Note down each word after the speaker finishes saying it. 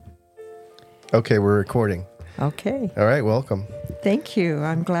Okay, we're recording. Okay. All right, welcome. Thank you.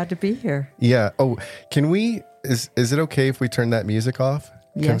 I'm glad to be here. Yeah. Oh, can we? Is it okay if we turn that music off?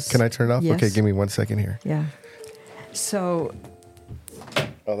 Yes. Can I turn it off? Yes. Okay, give me 1 second here. Yeah. So.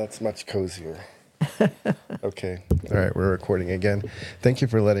 Oh, that's much cozier. Okay. All right, we're recording again. Thank you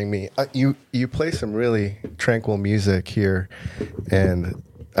for letting me. You play some really tranquil music here, and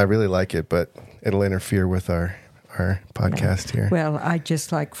I really like it, but it'll interfere with our podcast here. Well, I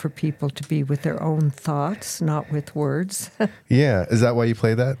just like for people to be with their own thoughts, not with words. Yeah. Is that why you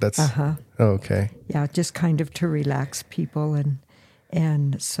play that? That's Uh-huh. Oh, okay. Yeah, just kind of to relax people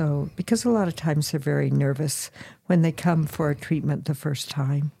and so because a lot of times they're very nervous when they come for a treatment the first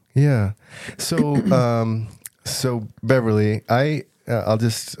time. Yeah. So Beverly, I'll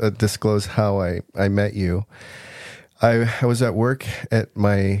just disclose how I met you. I was at work at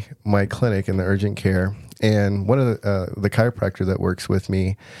my clinic in the urgent care, and one of the chiropractor that works with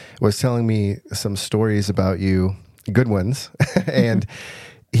me was telling me some stories about you, good ones, and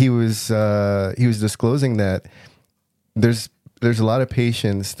he was disclosing that there's a lot of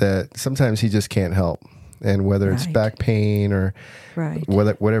patients that sometimes he just can't help, and whether it's Right. back pain or Right.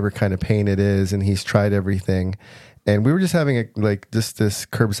 whatever kind of pain it is, and he's tried everything. And we were just having this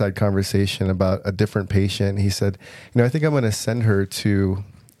curbside conversation about a different patient. He said, I think I'm going to send her to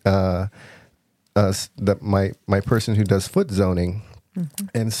my person who does foot zoning. Mm-hmm.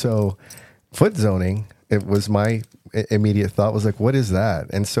 And so foot zoning, it was my immediate thought was like, what is that?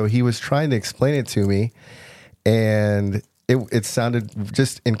 And so he was trying to explain it to me, and it sounded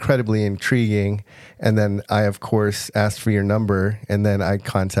just incredibly intriguing. And then I, of course, asked for your number, and then I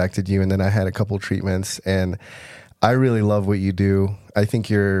contacted you, and then I had a couple treatments, and I really love what you do. I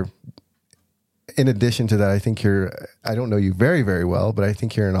think in addition to that, I don't know you very, very well, but I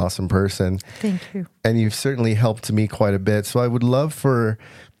think you're an awesome person. Thank you. And you've certainly helped me quite a bit. So I would love for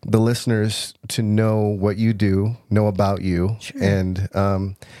the listeners to know what you do, know about you. Sure. And,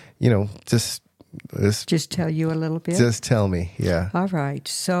 Just tell you a little bit. Just tell me. Yeah. All right.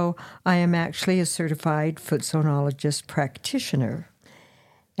 So I am actually a certified foot zonologist practitioner.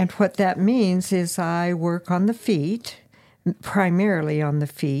 And what that means is I work on the feet, primarily on the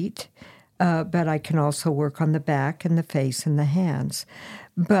feet, but I can also work on the back and the face and the hands.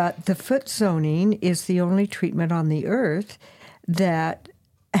 But the foot zoning is the only treatment on the earth that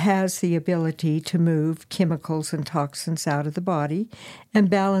has the ability to move chemicals and toxins out of the body and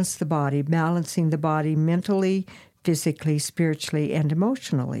balance the body, balancing the body mentally, physically, spiritually, and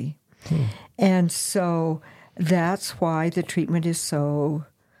emotionally. And so that's why the treatment is so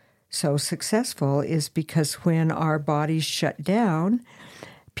successful, is because when our bodies shut down,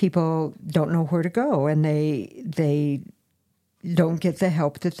 people don't know where to go, and they don't get the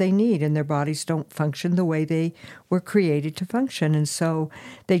help that they need, and their bodies don't function the way they were created to function. And so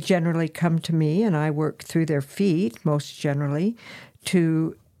they generally come to me, and I work through their feet, most generally,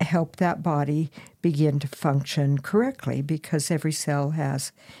 to help that body begin to function correctly, because every cell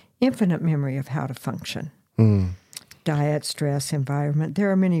has infinite memory of how to function. Diet, stress, environment. There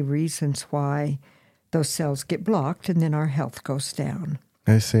are many reasons why those cells get blocked, and then our health goes down.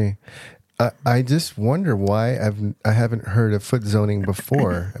 I see. I just wonder why I haven't heard of foot zoning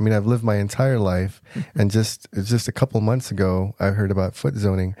before. I mean, I've lived my entire life, and just a couple months ago, I heard about foot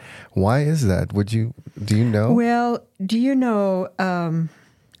zoning. Why is that? Do you know? Well, do you know,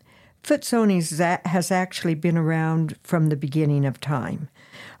 foot zoning has actually been around from the beginning of time.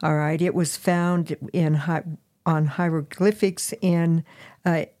 All right, it was found on hieroglyphics in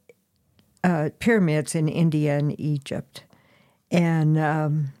pyramids in India and Egypt.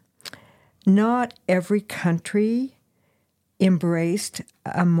 And not every country embraced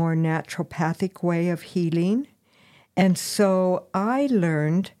a more naturopathic way of healing. And so I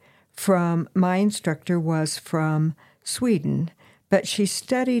learned from, my instructor was from Sweden, but she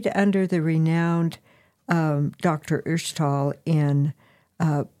studied under the renowned Dr. Urstal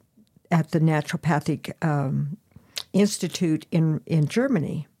at the Naturopathic Institute in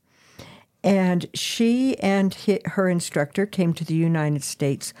Germany. And she and her instructor came to the United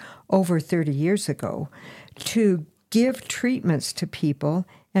States over 30 years ago to give treatments to people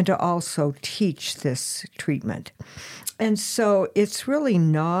and to also teach this treatment. And so it's really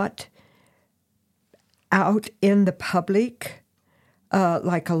not out in the public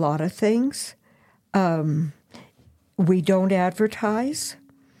like a lot of things. We don't advertise.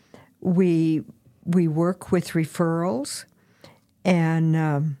 We work with referrals,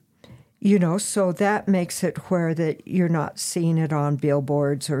 and so that makes it where that you're not seeing it on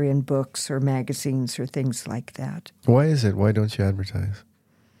billboards or in books or magazines or things like that. Why is it? Why don't you advertise?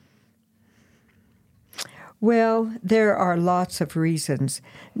 Well, there are lots of reasons.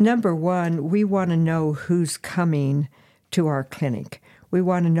 Number one, we want to know who's coming to our clinic. We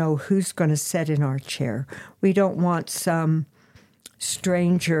want to know who's going to sit in our chair. We don't want some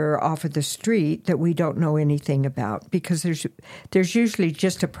stranger off of the street that we don't know anything about, because there's usually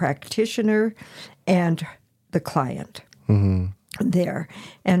just a practitioner and the client there.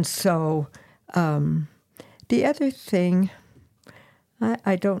 And so the other thing,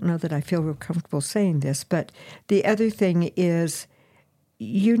 I don't know that I feel real comfortable saying this, but the other thing is,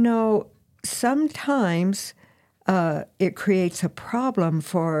 sometimes it creates a problem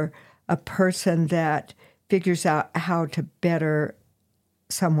for a person that figures out how to better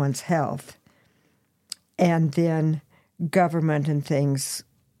someone's health. And then government and things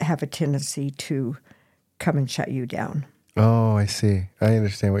have a tendency to come and shut you down. Oh, I see. I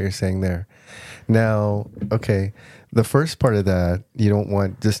understand what you're saying there. Now, okay, the first part of that, you don't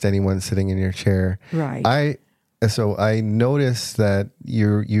want just anyone sitting in your chair. Right. So I noticed that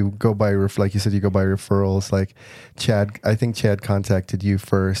you go by, like you said, you go by referrals. Like I think Chad contacted you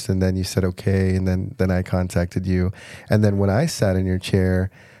first, and then you said okay, and then I contacted you. And then when I sat in your chair,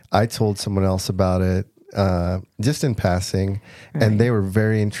 I told someone else about it, just in passing, Right. and they were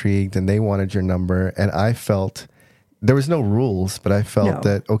very intrigued, and they wanted your number. And I felt, there was no rules, but I felt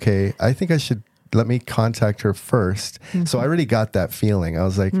that, okay, I think I should let me contact her first. So I already got that feeling. I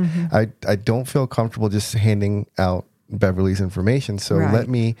was like, I don't feel comfortable just handing out Beverly's information. So let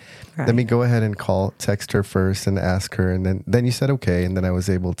me go ahead and text her first and ask her. And then you said, okay. And then I was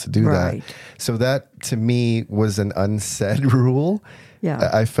able to do that. So that to me was an unsaid rule. Yeah.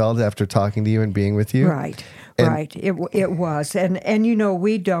 I felt after talking to you and being with you. Right. It was. And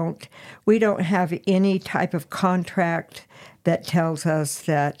we don't have any type of contract that tells us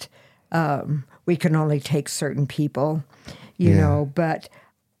that we can only take certain people, you know. But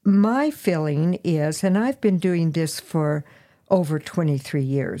my feeling is, and I've been doing this for over 23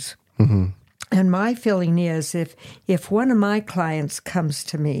 years, and my feeling is if one of my clients comes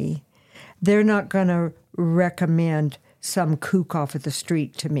to me, they're not going to recommend some kook off of the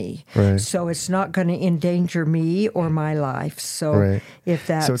street to me. Right. So it's not going to endanger me or my life. So if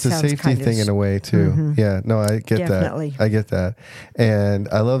that so it's a sounds safety kind of thing in a way too. Yeah, no, I get Definitely. that. I get that. And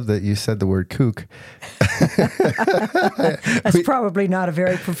I love that you said the word kook. That's probably not a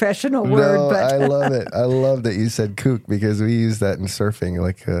very professional word. No, but I love it. I love that you said kook, because we use that in surfing.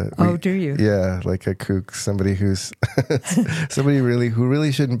 Like do you? Yeah, like a kook, somebody who's who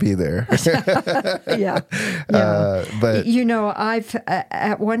really shouldn't be there. Yeah. But I've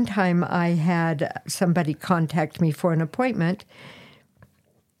at one time I had somebody contact me for an appointment,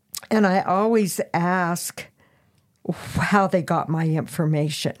 and I always ask how they got my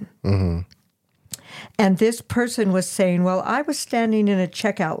information. And this person was saying, well, I was standing in a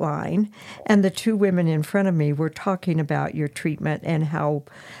checkout line, and the two women in front of me were talking about your treatment and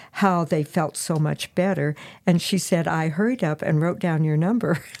how they felt so much better. And she said, I hurried up and wrote down your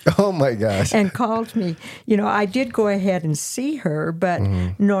number. Oh, my gosh. And called me. I did go ahead and see her, but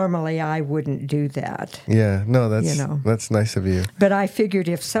normally I wouldn't do that. Yeah, no, that's nice of you. But I figured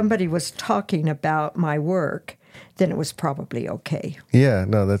if somebody was talking about my work, then it was probably okay. Yeah,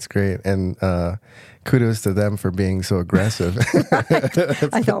 no, that's great. And kudos to them for being so aggressive.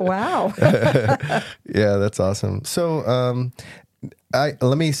 I thought, wow. Yeah, that's awesome. So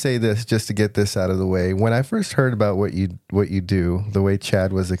let me say this just to get this out of the way. When I first heard about what you do, the way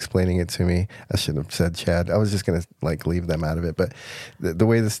Chad was explaining it to me, I shouldn't have said Chad. I was just going to leave them out of it. But the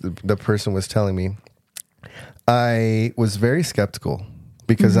way the person was telling me, I was very skeptical,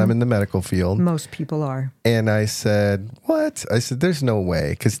 because I'm in the medical field. Most people are. And I said, what? I said, there's no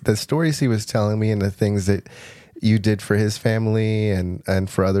way. Because the stories he was telling me and the things that you did for his family and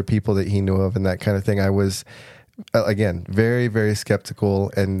for other people that he knew of and that kind of thing, I was, again, very, very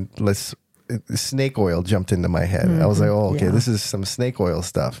skeptical. And snake oil jumped into my head. I was like, oh, okay, this is some snake oil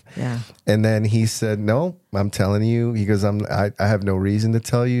stuff. Yeah. And then he said, no, I'm telling you. He goes, I have no reason to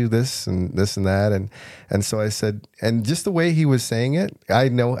tell you this and that. And so I said, and just the way he was saying it, I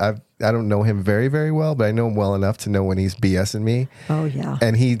don't know him very, very well, but I know him well enough to know when he's BSing me. Oh, yeah.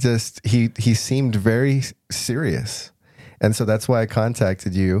 And he seemed very serious. And so that's why I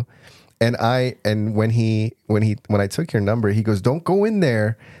contacted you. And when I took your number, he goes, don't go in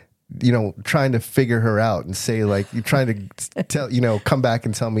there, trying to figure her out and say, like, you're trying to tell, come back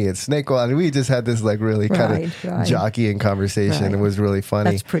and tell me it's snake oil. And we just had this really kind of jockeying conversation. Right. It was really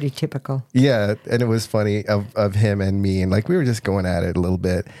funny. That's pretty typical. Yeah. And it was funny of him and me. And like, we were just going at it a little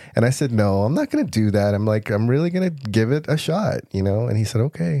bit. And I said, no, I'm not going to do that. I'm like, I'm really going to give it a shot, And he said,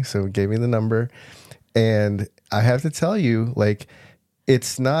 okay. So he gave me the number. And I have to tell you, like,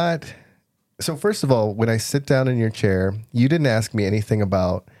 it's not So first of all, when I sit down in your chair, you didn't ask me anything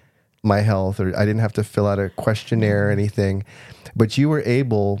about my health, or I didn't have to fill out a questionnaire or anything, but you were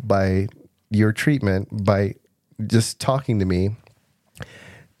able, by your treatment, by just talking to me,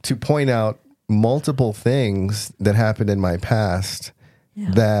 to point out multiple things that happened in my past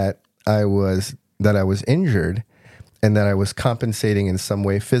that I was injured, and that I was compensating in some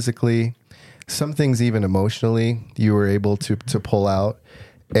way physically, some things even emotionally. You were able to pull out.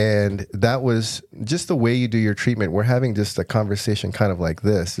 And that was just the way you do your treatment. We're having just a conversation kind of like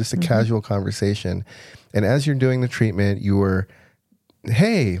this, just a casual conversation. And as you're doing the treatment, you were,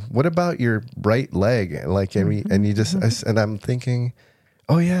 hey, what about your right leg? Like, and you just, and I'm thinking,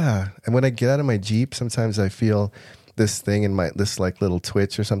 oh yeah. And when I get out of my Jeep, sometimes I feel this thing in this like little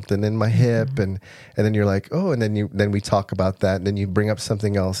twitch or something in my hip, and then you're like, oh, and then we talk about that, and then you bring up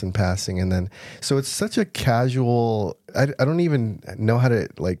something else in passing, and then so it's such a casual. I don't even know how to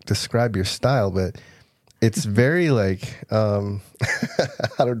like describe your style, but it's very like I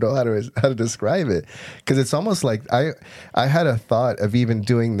don't know how to describe it, because it's almost like I had a thought of even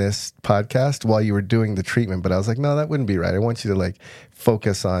doing this podcast while you were doing the treatment, but I was like, no, that wouldn't be right. I want you to like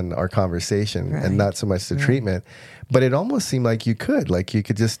focus on our conversation and not so much the treatment. But it almost seemed like you could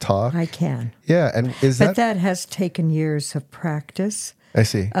just talk. I can. Yeah, and but that has taken years of practice. I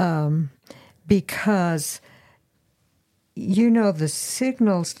see. Because the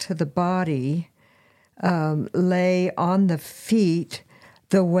signals to the body lay on the feet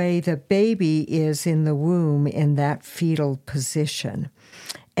the way the baby is in the womb in that fetal position.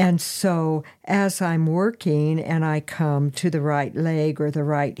 And so as I'm working and I come to the right leg or the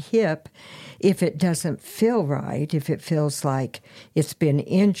right hip, if it doesn't feel right, if it feels like it's been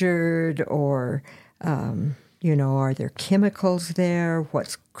injured, or, are there chemicals there,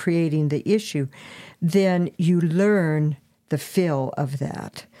 what's creating the issue, then you learn the feel of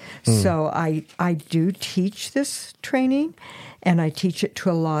that. So I do teach this training, and I teach it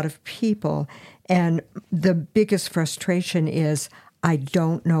to a lot of people. And the biggest frustration is I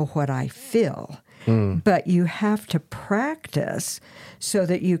don't know what I feel. But you have to practice so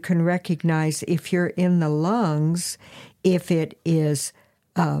that you can recognize if you're in the lungs, if it is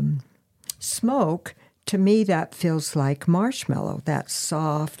smoke, to me that feels like marshmallow, that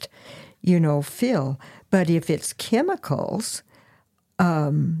soft, feel. But if it's chemicals,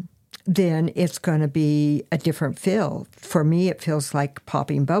 then it's going to be a different feel. For me, it feels like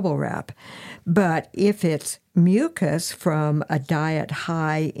popping bubble wrap. But if it's mucus from a diet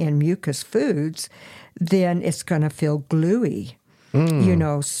high in mucus foods, then it's going to feel gluey.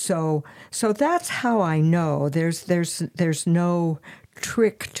 So that's how I know. There's no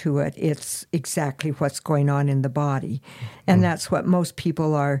trick to it. It's exactly what's going on in the body. And that's what most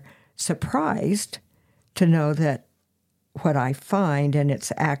people are surprised to know, that what I find, and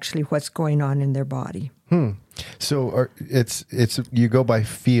it's actually what's going on in their body. So it's you go by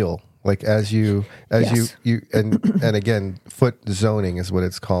feel, like as you and again, foot zoning is what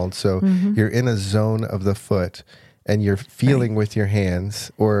it's called. So you're in a zone of the foot, and you're feeling with your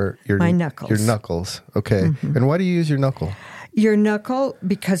hands or my knuckles. Your knuckles. Okay. And why do you use your knuckle? Your knuckle,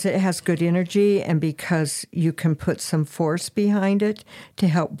 because it has good energy, and because you can put some force behind it to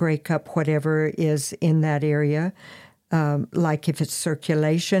help break up whatever is in that area. Like if it's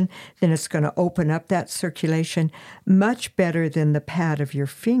circulation, then it's going to open up that circulation much better than the pad of your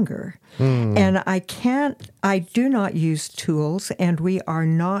finger. And I do not use tools, and we are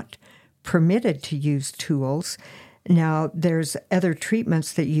not permitted to use tools. Now, there's other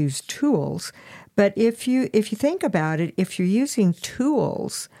treatments that use tools, but if you think about it, if you're using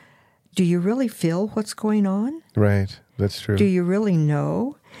tools, do you really feel what's going on? Right, that's true. Do you really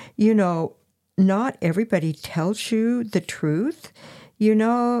know? Not everybody tells you the truth,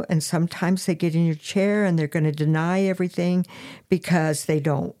 and sometimes they get in your chair and they're going to deny everything because they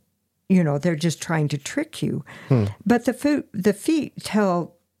don't, they're just trying to trick you. But the feet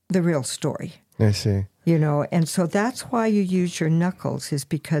tell the real story. I see. And so that's why you use your knuckles, is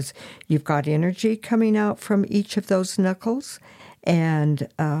because you've got energy coming out from each of those knuckles, and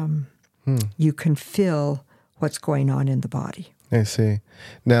you can feel what's going on in the body. I see.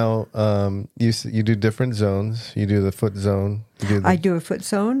 Now, you do different zones. You do the foot zone. I do a foot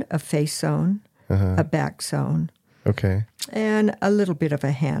zone, a face zone, a back zone. Okay. And a little bit of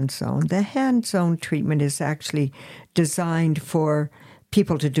a hand zone. The hand zone treatment is actually designed for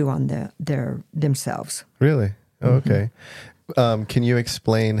people to do on themselves. Really? Oh, okay. Can you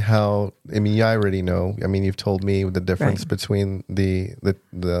explain how? I mean, I already know. I mean, you've told me the difference between the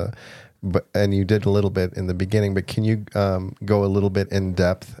and you did a little bit in the beginning, but can you go a little bit in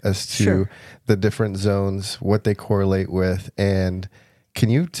depth as to the different zones, what they correlate with, and Can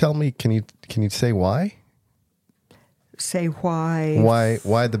you tell me? Can you say why? Say why?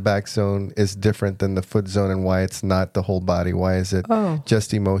 Why the back zone is different than the foot zone, and why it's not the whole body? Why is it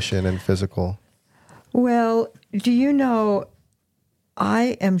just emotion and physical? Well, do you know,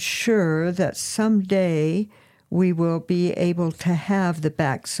 I am sure that someday we will be able to have the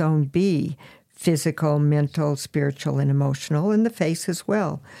back zone be physical, mental, spiritual, and emotional, and the face as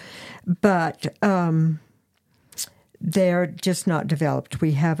well. But they're just not developed.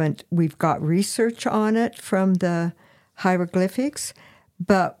 We've got research on it from the hieroglyphics,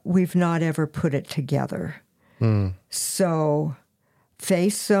 but we've not ever put it together. So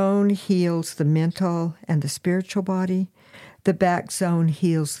face zone heals the mental and the spiritual body. The back zone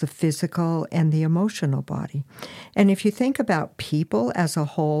heals the physical and the emotional body. And if you think about people as a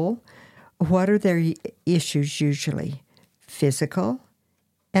whole, what are their issues usually? Physical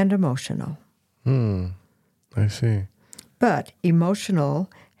and emotional. I see. But emotional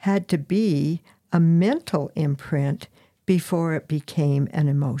had to be a mental imprint before it became an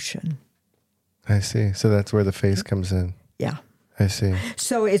emotion. I see. So that's where the face comes in. Yeah. I see.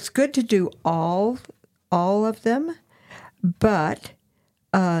 So it's good to do all of them, but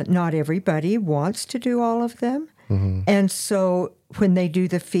not everybody wants to do all of them. And so when they do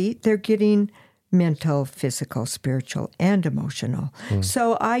the feet, they're getting mental, physical, spiritual, and emotional.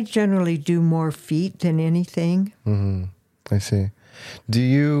 So I generally do more feet than anything. I see. Do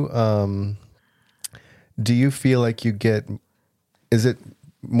you feel like you get, is it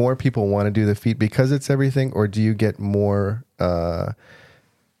more people want to do the feet because it's everything, or do you get more,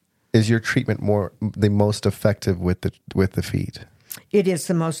 is your treatment the most effective with the feet? It is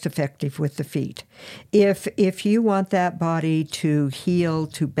the most effective with the feet. If you want that body to heal,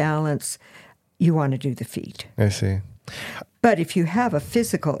 to balance, you want to do the feet. I see. But if you have a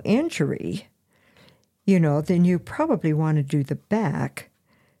physical injury, then you probably want to do the back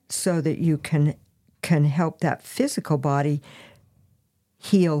so that you can help that physical body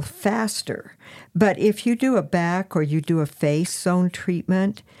heal faster. But if you do a back or you do a face zone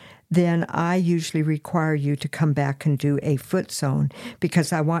treatment, then I usually require you to come back and do a foot zone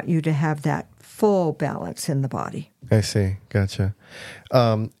because I want you to have that full balance in the body. I see. Gotcha.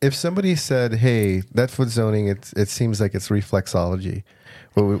 If somebody said, hey, that foot zoning, it seems like it's reflexology,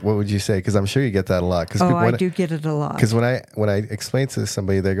 what would you say? Because I'm sure you get that a lot. I do get it a lot. Because when I explain to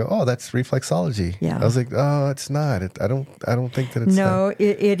somebody, they go, "Oh, that's reflexology." Yeah. I was like, "Oh, it's not. I don't think that it's." No,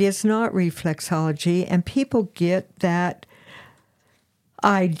 it is not reflexology, and people get that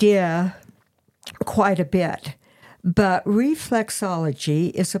idea quite a bit. But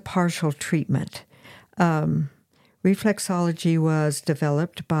reflexology is a partial treatment. Reflexology was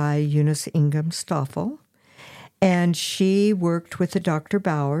developed by Eunice Ingham Stoffel, and she worked with Dr.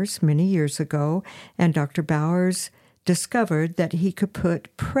 Bowers many years ago, and Dr. Bowers discovered that he could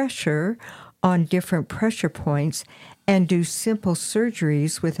put pressure on different pressure points and do simple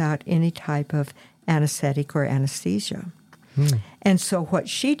surgeries without any type of anesthetic or anesthesia. And so what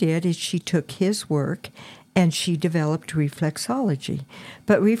she did is she took his work and she developed reflexology.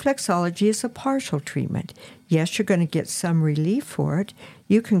 But reflexology is a partial treatment. Yes, you're going to get some relief for it.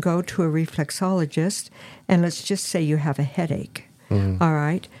 You can go to a reflexologist, and let's just say you have a headache. All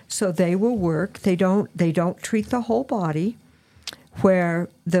right? So they will work. They don't treat the whole body, where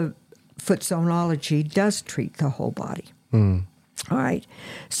the foot zonology does treat the whole body. All right?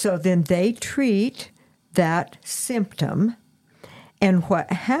 So then they treat that symptom. And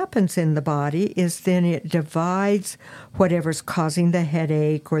what happens in the body is then it divides whatever's causing the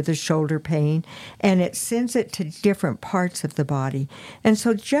headache or the shoulder pain, and it sends it to different parts of the body. And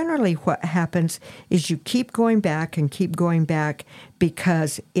so generally what happens is you keep going back and keep going back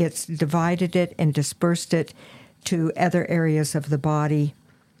because it's divided it and dispersed it to other areas of the body,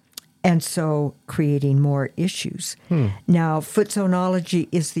 and so creating more issues. Now, foot zonology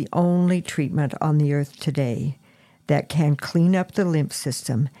is the only treatment on the earth today that can clean up the lymph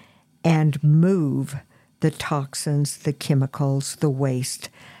system and move the toxins, the chemicals, the waste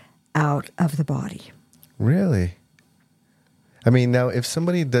out of the body. Really? I mean, now, if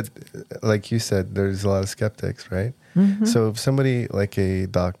somebody that, like you said, there's a lot of skeptics, right? So if somebody like a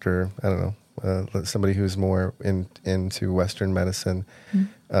doctor, I don't know, somebody who's more into Western medicine,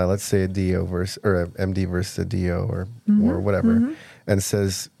 let's say a DO or a MD versus a DO or whatever, and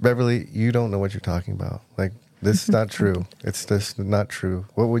says, Beverly, you don't know what you're talking about. Like, this is not true. It's just not true.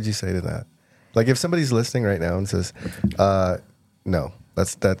 What would you say to that? Like, if somebody's listening right now and says, no,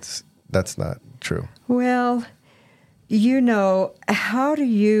 that's not true. Well, how do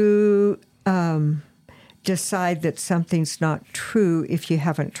you decide that something's not true if you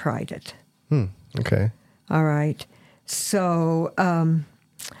haven't tried it? Okay. All right. So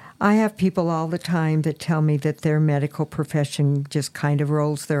I have people all the time that tell me that their medical profession just kind of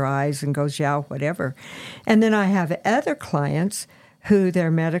rolls their eyes and goes, yeah, whatever. And then I have other clients who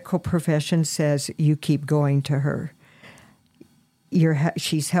their medical profession says, you keep going to her.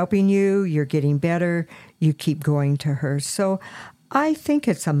 She's helping you, you're getting better, you keep going to her. So I think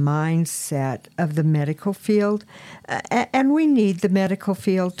it's a mindset of the medical field, and we need the medical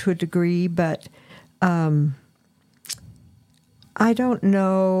field to a degree, but I don't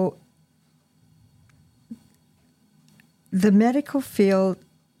know. The medical field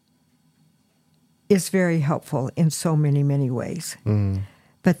is very helpful in so many, many ways. Mm.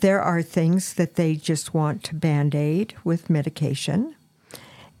 But there are things that they just want to Band-Aid with medication,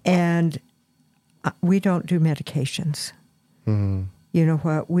 and we don't do medications. Mm. You know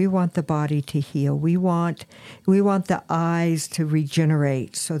what? We want the body to heal. We want the eyes to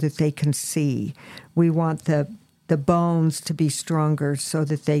regenerate so that they can see. We want the bones to be stronger so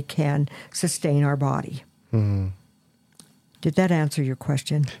that they can sustain our body. Mm-hmm. Did that answer your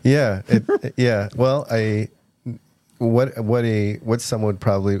question? Yeah. Yeah. Well, what someone would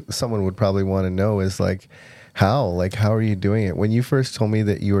probably want to know is how are you doing it? When you first told me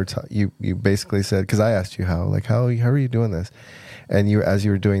that you were you basically said, because I asked you how are you doing this, and as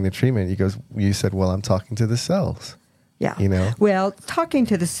you were doing the treatment, you said, well, I'm talking to the cells. Yeah. You know? Well, talking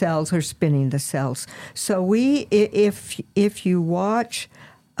to the cells or spinning the cells. So if you watch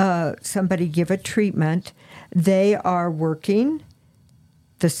somebody give a treatment, they are working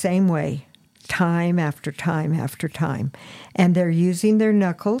the same way, time after time after time. And they're using their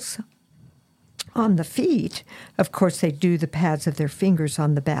knuckles on the feet. Of course, they do the pads of their fingers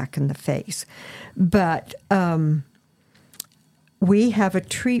on the back and the face. But we have a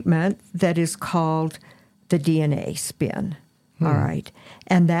treatment that is called the DNA spin. All right.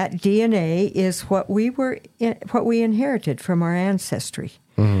 And that DNA is what we inherited from our ancestry.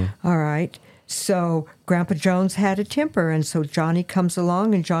 Mm-hmm. All right. So Grandpa Jones had a temper, and so Johnny comes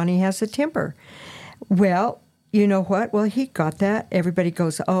along and Johnny has a temper. Well, you know what? Well, he got that. Everybody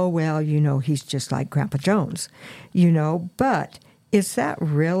goes, oh, well, he's just like Grandpa Jones. But is that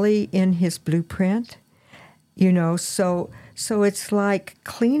really in his blueprint? So it's like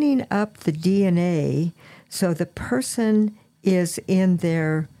cleaning up the DNA so the person is in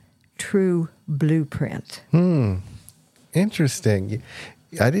their true blueprint. Interesting.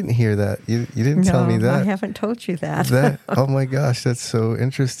 I didn't hear that. You didn't tell me that. I haven't told you that. Oh my gosh, that's so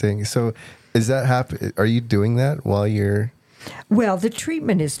interesting. So is that happen? Are you doing that while you're... Well, the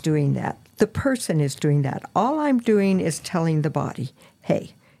treatment is doing that. The person is doing that. All I'm doing is telling the body,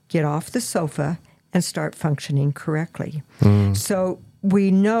 hey, get off the sofa and start functioning correctly. So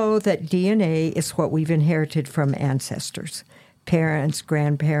we know that DNA is what we've inherited from ancestors, parents,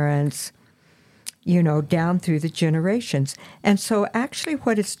 grandparents, down through the generations. And so actually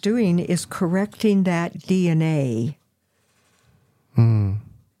what it's doing is correcting that DNA and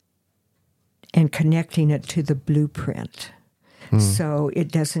connecting it to the blueprint. So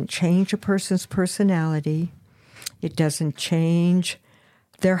it doesn't change a person's personality. It doesn't change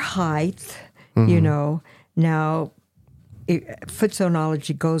their height. Now, foot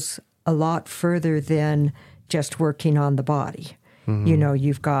zonology goes a lot further than just working on the body.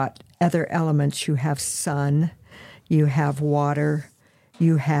 You've got other elements. You have sun, you have water,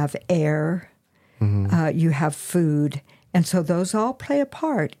 you have air, you have food. And so those all play a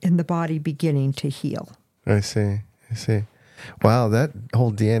part in the body beginning to heal. I see. Wow, that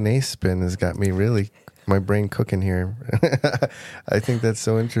whole DNA spin has got me really, my brain cooking here. I think that's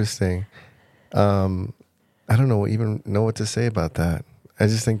so interesting. I don't even know what to say about that. I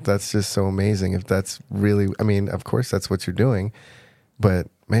just think that's just so amazing. If that's really, of course that's what you're doing, but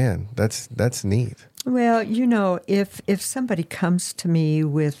man, that's neat. Well, if somebody comes to me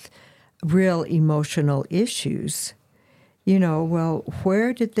with real emotional issues, well,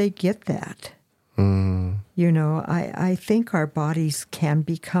 where did they get that? I think our bodies can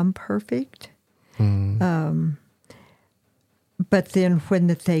become perfect. But then when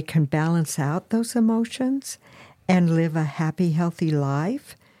they can balance out those emotions and live a happy, healthy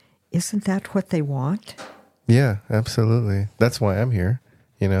life, isn't that what they want? Yeah, absolutely. That's why I'm here,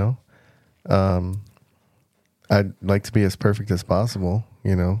 I'd like to be as perfect as possible,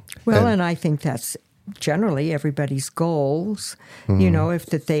 Well, and I think that's generally everybody's goals, if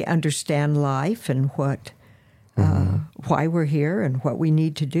that they understand life and what, why we're here and what we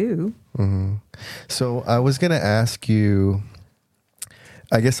need to do. So I was going to ask you,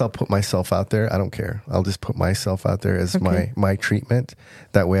 I guess I'll put myself out there. I don't care. I'll just put myself out there as my treatment.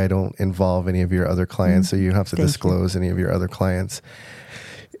 That way I don't involve any of your other clients, so you don't have to disclose any of your other clients.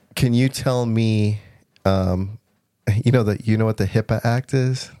 Can you tell me You know what the HIPAA Act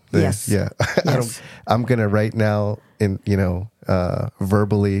is? Yes. Yeah. Yes. I'm gonna right now,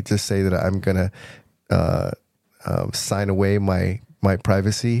 verbally just say that I'm gonna sign away my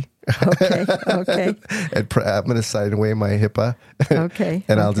privacy. Okay. Okay. And I'm gonna sign away my HIPAA. Okay.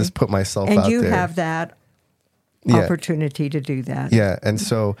 And I'll just put myself and out there. you have that opportunity to do that. Yeah. And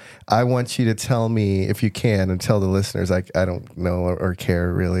so I want you to tell me, if you can, and tell the listeners, I don't know or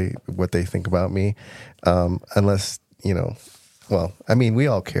care really what they think about me, unless, well, I mean, we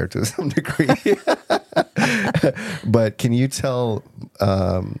all care to some degree. But can you tell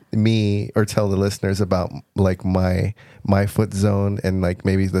me or tell the listeners about like my foot zone and like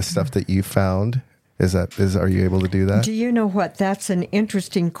maybe the stuff that you found? Are you able to do that? Do you know what? That's an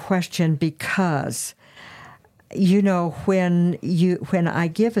interesting question because, when I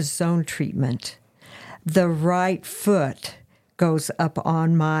give a zone treatment, the right foot goes up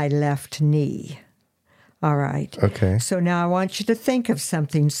on my left knee. All right. Okay. So now I want you to think of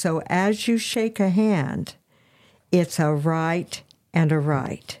something. So as you shake a hand, it's a right and a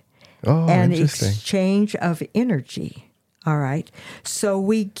right. Oh, an interesting. Exchange of energy. All right. So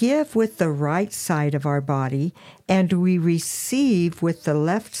we give with the right side of our body and we receive with the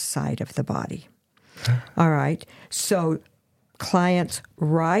left side of the body. All right. So client's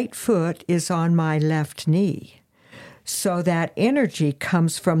right foot is on my left knee. So that energy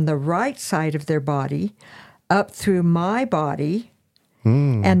comes from the right side of their body up through my body.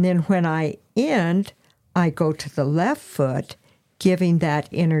 And then when I end, I go to the left foot, giving that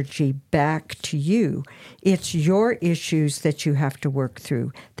energy back to you. It's your issues that you have to work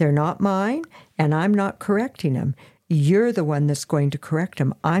through. They're not mine, and I'm not correcting them. You're the one that's going to correct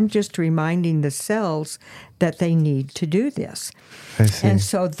them. I'm just reminding the cells that they need to do this. I see. And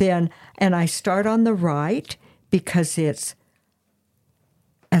so then, and I start on the right because it's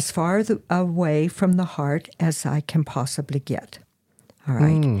as far away from the heart as I can possibly get. All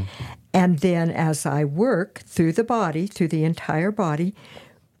right. And then as I work through the body, through the entire body,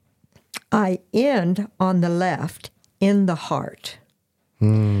 I end on the left in the heart.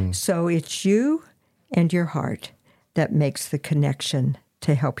 So it's you and your heart that makes the connection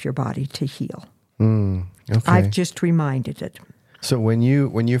to help your body to heal. Okay. I've just reminded it. So when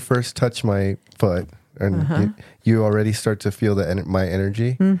you first touch my foot, and you already start to feel my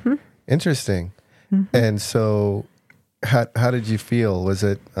energy. Mm-hmm. Interesting. Mm-hmm. And so, how did you feel? Was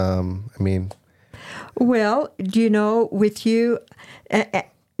it? Well, with you.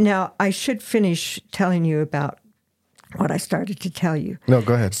 Now I should finish telling you about what I started to tell you. No,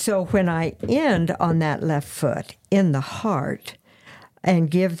 go ahead. So when I end on that left foot in the heart and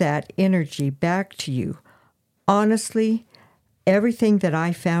give that energy back to you, honestly, everything that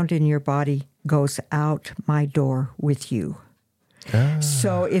I found in your body goes out my door with you.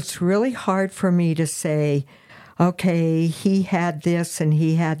 So it's really hard for me to say, okay, he had this and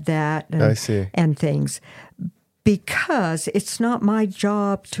he had that I see. And things, because it's not my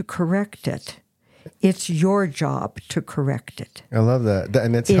job to correct it. It's your job to correct it. I love that.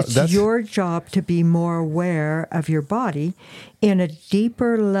 And it's your job to be more aware of your body in a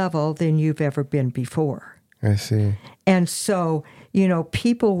deeper level than you've ever been before. I see. And so,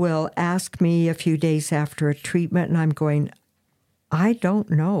 people will ask me a few days after a treatment, and I'm going, I don't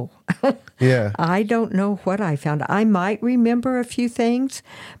know. Yeah. I don't know what I found. I might remember a few things,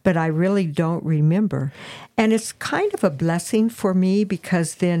 but I really don't remember. And it's kind of a blessing for me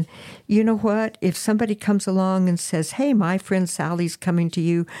because then, you know what? If somebody comes along and says, hey, my friend Sally's coming to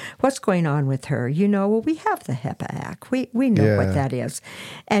you, what's going on with her? Well, we have the HIPAA Act. We know what that is.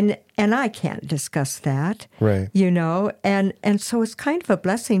 And I can't discuss that. Right. And so it's kind of a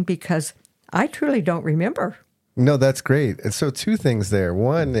blessing because I truly don't remember. No, that's great. And so two things there.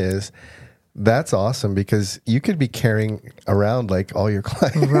 One is that's awesome because you could be carrying around like all your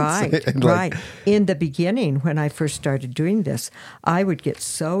clients. Right, right. In the beginning, when I first started doing this, I would get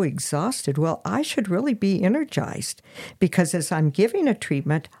so exhausted. Well, I should really be energized because as I'm giving a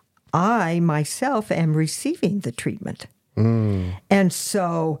treatment, I myself am receiving the treatment. And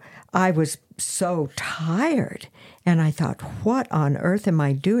so I was so tired. And I thought, what on earth am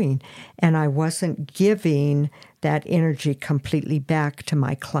I doing? And I wasn't giving that energy completely back to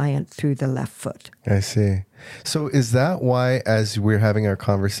my client through the left foot. I see. So is that why, as we're having our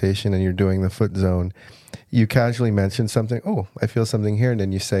conversation and you're doing the foot zone, you casually mention something? Oh, I feel something here. And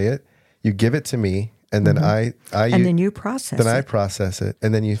then you say it. You give it to me. And then then you process it. Then I process it.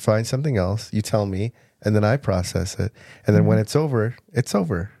 And then you find something else. You tell me. And then I process it. And then when it's over, it's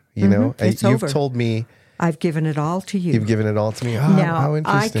over. It's You've over. told me. I've given it all to you. You've given it all to me. Now, how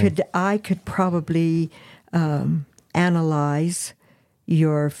interesting. I could probably analyze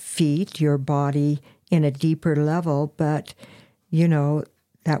your feet, your body in a deeper level, but,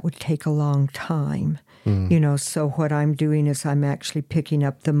 that would take a long time. So what I'm doing is I'm actually picking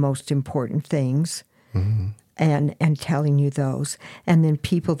up the most important things and telling you those. And then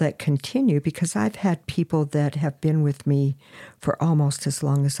people that continue, because I've had people that have been with me for almost as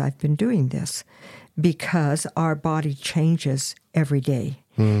long as I've been doing this, because our body changes every day.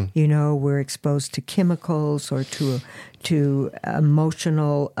 We're exposed to chemicals or to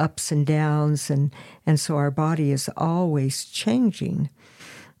emotional ups and downs, and so our body is always changing.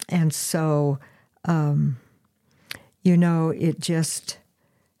 And so,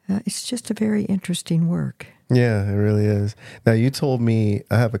 it's just a very interesting work. Yeah, it really is. Now, you told me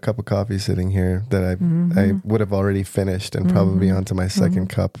I have a cup of coffee sitting here that I would have already finished and probably onto my second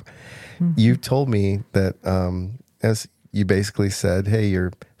cup. You told me that as you basically said, hey,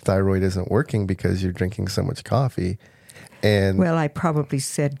 your thyroid isn't working because you're drinking so much coffee. And well, I probably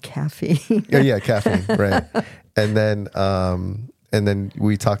said caffeine. yeah, caffeine, right. And then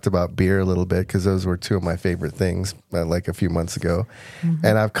we talked about beer a little bit because those were two of my favorite things like a few months ago.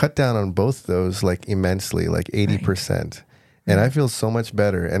 And I've cut down on both those like immensely, like 80%. And I feel so much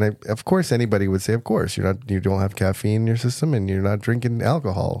better. And of course, anybody would say, of course, you don't have caffeine in your system and you're not drinking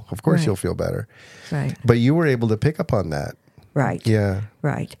alcohol. Of course, you'll feel better. Right. But you were able to pick up on that. Right. Yeah.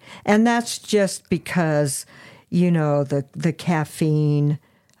 Right. And that's just because, the caffeine,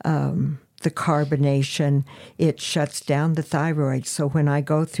 the carbonation, it shuts down the thyroid. So when I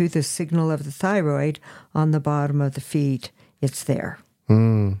go through the signal of the thyroid on the bottom of the feet, it's there.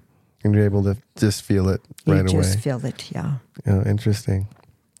 And you're able to just feel it right away. You just feel it, yeah. Oh, interesting.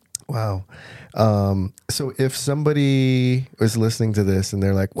 Wow. So if somebody is listening to this and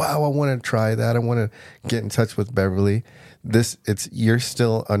they're like, wow, I want to try that. I want to get in touch with Beverly. You're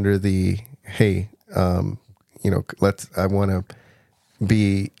still under the, hey, I want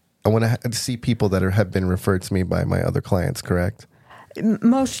to see people that have been referred to me by my other clients, correct?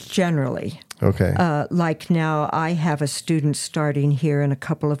 Most generally. Okay. Like now, I have a student starting here in a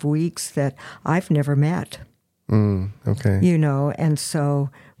couple of weeks that I've never met. Okay. And so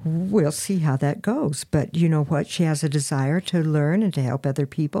we'll see how that goes. But you know what? She has a desire to learn and to help other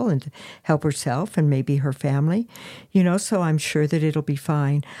people and to help herself and maybe her family. So I'm sure that it'll be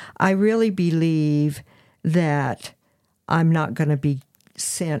fine. I really believe that I'm not going to be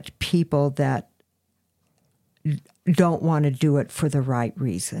sent people that don't want to do it for the right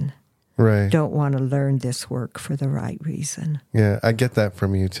reason. Right. Don't want to learn this work for the right reason. Yeah, I get that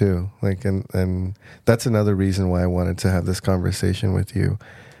from you too. Like, and that's another reason why I wanted to have this conversation with you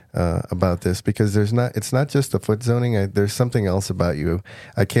about this, because it's not just the foot zoning. There's something else about you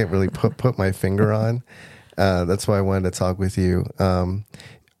I can't really put my finger on. That's why I wanted to talk with you.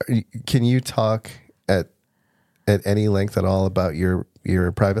 Can you talk at any length at all about your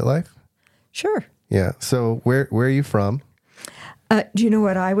private life? Sure. Yeah. So where are you from? Do you know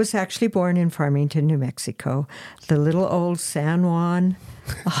what? I was actually born in Farmington, New Mexico, the little old San Juan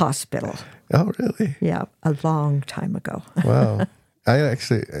hospital. Oh, really? Yeah, a long time ago. Wow.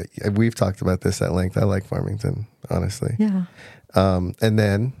 We've talked about this at length. I like Farmington, honestly. Yeah. And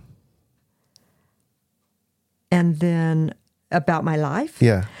then about my life?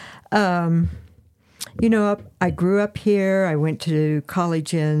 Yeah. I grew up here. I went to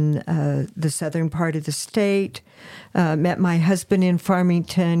college in the southern part of the state. Met my husband in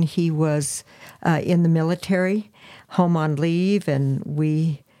Farmington. He was in the military, home on leave, and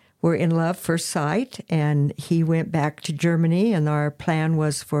we were in love first sight. And he went back to Germany, and our plan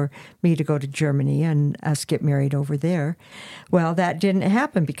was for me to go to Germany and us get married over there. Well, that didn't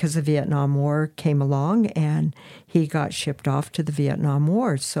happen because the Vietnam War came along, and he got shipped off to the Vietnam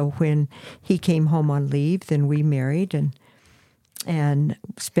War. So when he came home on leave, then we married and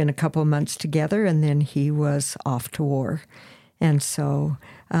spent a couple of months together, and then he was off to war. And so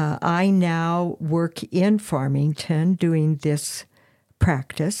I now work in Farmington doing this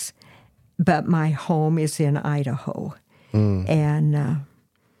practice, but my home is in Idaho. And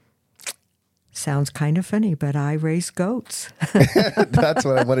sounds kind of funny, but I raise goats. That's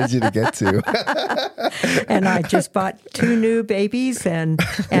what I wanted you to get to. And I just bought 2 new babies, and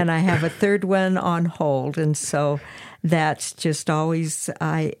I have a third one on hold. And so that's just always,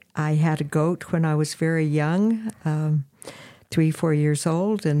 I had a goat when I was very young, 3-4 years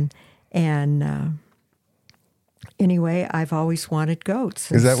old, and anyway, I've always wanted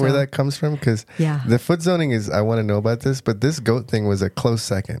goats. Is that where that comes from? Because yeah. The foot zoning is, I want to know about this, but this goat thing was a close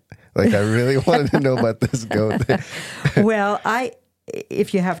second. Like, I really wanted to know about this goat thing. Well,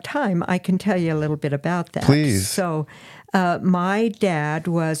 if you have time, I can tell you a little bit about that. Please. So my dad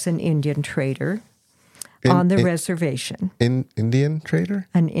was an Indian trader. on the reservation. Indian trader?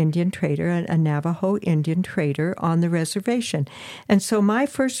 An Indian trader, a Navajo Indian trader on the reservation. And so my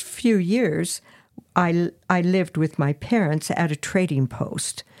first few years, I lived with my parents at a trading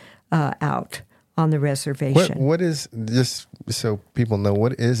post out on the reservation. What is, just so people know,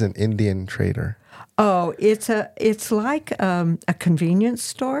 what is an Indian trader? Oh, it's like a convenience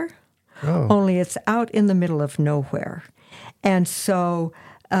store, only it's out in the middle of nowhere. And so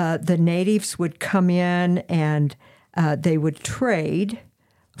the natives would come in and they would trade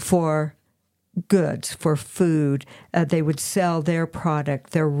for goods, for food. They would sell their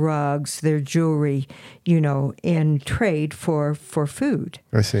product, their rugs, their jewelry, in trade for food.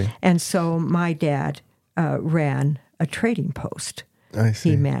 I see. And so my dad ran a trading post. I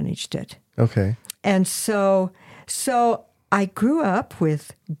see. He managed it. Okay. And so I grew up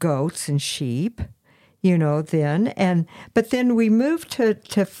with goats and sheep, then. But then we moved to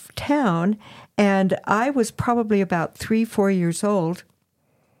town, and I was probably about 3-4 years old,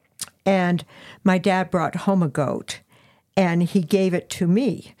 and my dad brought home a goat, and he gave it to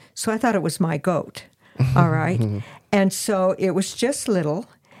me. So I thought it was my goat, all right? And so it was just little,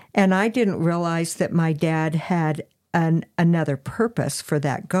 and I didn't realize that my dad had another purpose for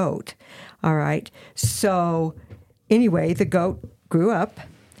that goat, all right? So anyway, the goat grew up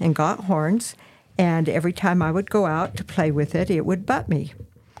and got horns, and every time I would go out to play with it, it would butt me,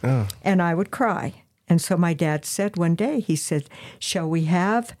 and I would cry. And so my dad said one day, he said, shall we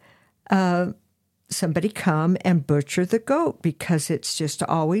have somebody come and butcher the goat because it's just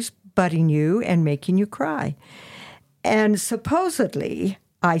always butting you and making you cry? And supposedly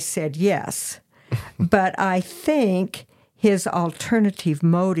I said yes, but I think his alternative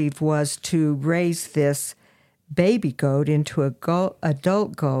motive was to raise this baby goat into a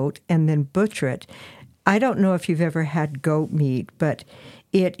adult goat and then butcher it. I don't know if you've ever had goat meat, but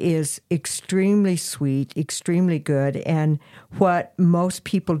it is extremely sweet, extremely good. And what most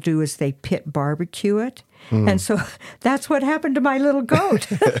people do is they pit barbecue it. And so that's what happened to my little goat.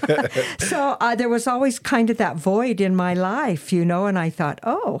 So there was always kind of that void in my life, and I thought,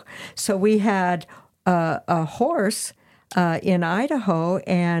 so we had a horse in Idaho,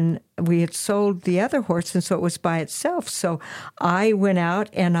 and we had sold the other horse, and so it was by itself. So I went out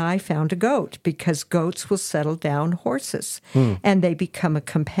and I found a goat, because goats will settle down horses, and they become a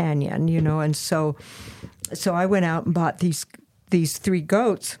companion, And so I went out and bought these 3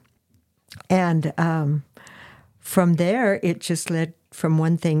 goats, and from there it just led from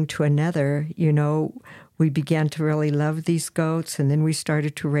one thing to another. We began to really love these goats, and then we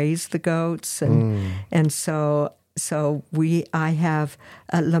started to raise the goats, and so I have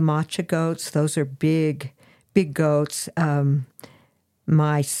Lamacha goats. Those are big goats.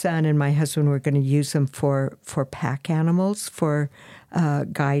 My son and my husband were going to use them for pack animals, for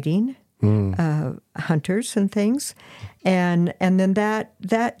guiding hunters and things. And then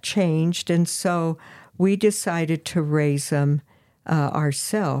that changed, and so we decided to raise them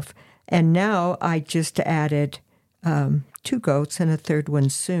ourselves. And now I just added 2 goats and a third one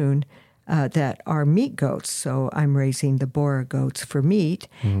soon. That are meat goats. So I'm raising the Bora goats for meat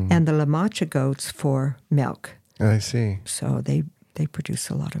and the Lamacha goats for milk. I see. So they produce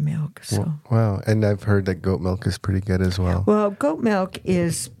a lot of milk. So wow. And I've heard that goat milk is pretty good as well. Well, goat milk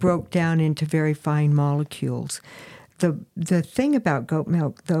is broke down into very fine molecules. The thing about goat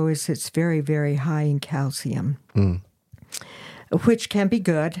milk, though, is it's very, very high in calcium, which can be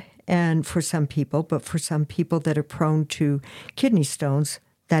good and for some people, but for some people that are prone to kidney stones,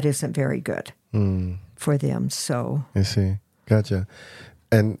 that isn't very good for them. So I see. Gotcha.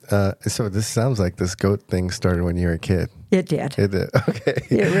 And so this sounds like this goat thing started when you were a kid. It did. It did. Okay.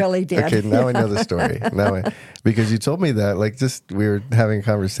 It really did. Okay, now I know the story. Because you told me that, we were having a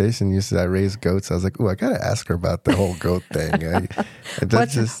conversation. You said I raised goats. I was like, I got to ask her about the whole goat thing.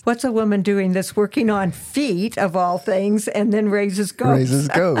 What's a woman doing that's working on feet, of all things, and then raises goats? Raises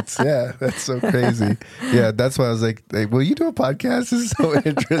goats. Yeah, that's so crazy. Yeah, that's why I was like, hey, will you do a podcast? This is so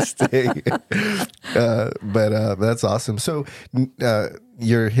interesting. But that's awesome. So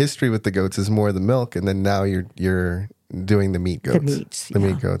your history with the goats is more the milk, and then now you're doing the meat goats. The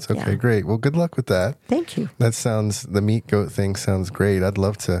meat goats. Okay, great. Well, good luck with that. Thank you. The meat goat thing sounds great. I'd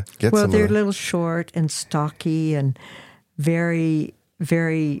love to get some. Well, they're a little short and stocky and very,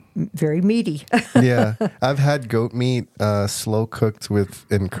 very, very meaty. Yeah. I've had goat meat slow cooked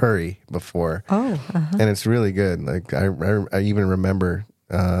in curry before. Oh, and it's really good. I even remember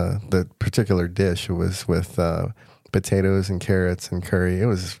the particular dish was with potatoes and carrots and curry. It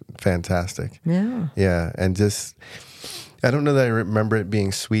was fantastic. Yeah. Yeah. And just, I don't know that I remember it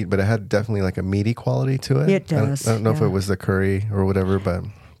being sweet, but it had definitely a meaty quality to it. It does. I don't know if it was the curry or whatever, but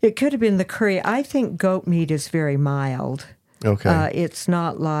It could have been the curry. I think goat meat is very mild. Okay. It's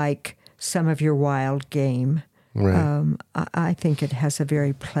not like some of your wild game. Right. I think it has a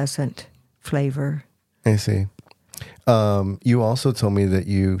very pleasant flavor. I see. You also told me that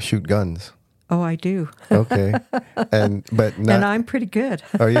you shoot guns. Oh, I do. Okay. But not. And I'm pretty good.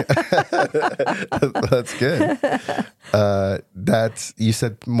 Oh, yeah. That's good. You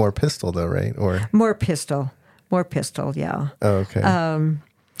said more pistol though, right? Or More pistol, yeah. oh, okay.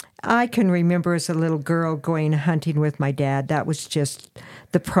 I can remember as a little girl going hunting with my dad. That was just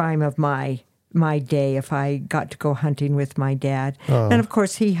the prime of my day if I got to go hunting with my dad. Oh. And of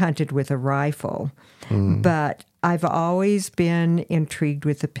course, he hunted with a rifle. But I've always been intrigued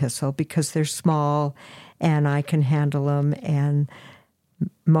with the pistol because they're small and I can handle them, and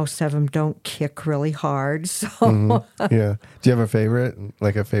most of them don't kick really hard. So, Yeah. Do you have a favorite,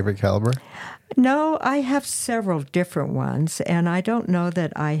 like a favorite caliber? No, I have several different ones, and I don't know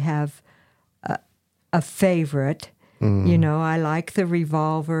that I have a favorite. You know, I like the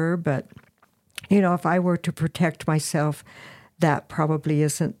revolver, but, you know, if I were to protect myself, that probably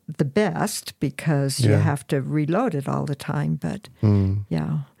isn't the best because you have to reload it all the time. But,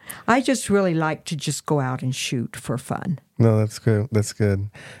 yeah, I just really like to just go out and shoot for fun. No, that's good. That's good.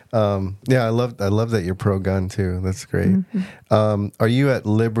 Yeah, I love that you're pro gun too. That's great. Are you at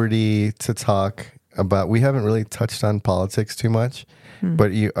liberty to talk about? We haven't really touched on politics too much,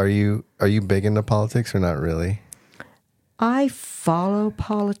 but are you big into politics or not really? I follow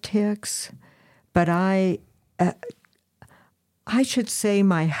politics, but I should say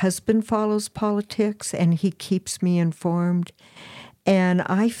my husband follows politics and he keeps me informed. And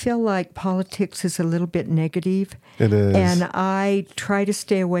I feel like politics is a little bit negative. It is. And I try to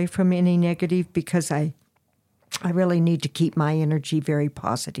stay away from any negative because I really need to keep my energy very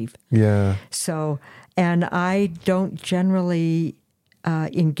positive. Yeah. So, and I don't generally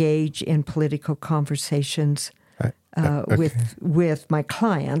engage in political conversations with my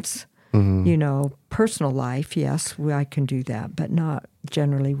clients. You know, personal life, yes, I can do that, but not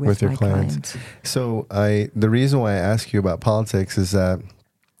generally with your my clients. clients. So the reason why I ask you about politics is that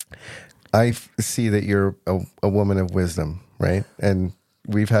I see that you're a woman of wisdom, right? And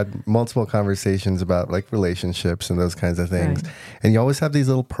we've had multiple conversations about like relationships and those kinds of things. Right. And you always have these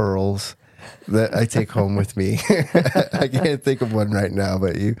little pearls that I take home with me. I can't think of one right now,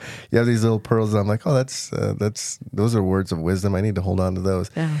 but you have these little pearls, and I'm like, oh, those are words of wisdom. I need to hold on to those.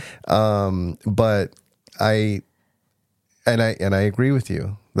 Yeah. But I agree with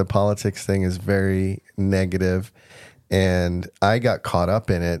you. The politics thing is very negative, and I got caught up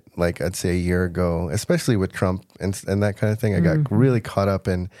in it. Like I'd say a year ago, especially with Trump and that kind of thing. I got really caught up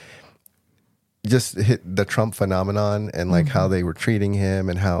in just hit the Trump phenomenon and like how they were treating him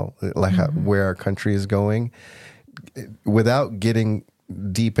and how where our country is going. Without getting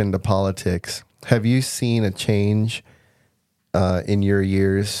deep into politics, have you seen a change in your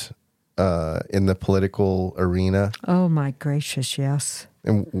years in the political arena? Oh, my gracious, yes.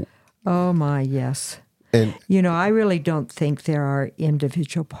 Oh, my, yes. And you know, I really don't think there are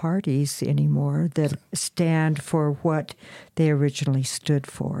individual parties anymore that stand for what they originally stood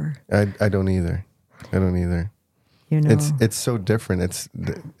for. I don't either. You know, it's so different.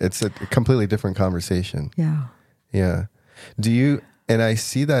 It's a completely different conversation. Yeah. Yeah. Do you? And I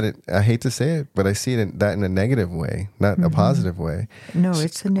see that. I hate to say it, but I see that in a negative way, not a positive way. No,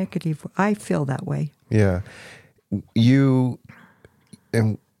 it's a negative. I feel that way. Yeah. You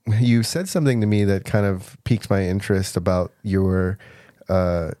said something to me that kind of piqued my interest about your,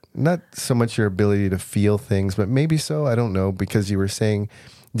 not so much your ability to feel things, but maybe so, I don't know, because you were saying,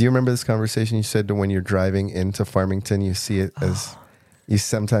 do you remember this conversation you said that when you're driving into Farmington, you see it as, you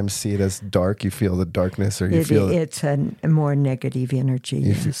sometimes see it as dark, you feel the darkness, or you feel it's a more negative energy,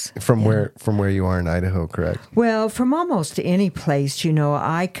 yes. From where you are in Idaho, correct? Well, from almost any place, you know,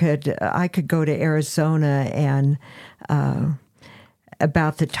 I could go to Arizona and,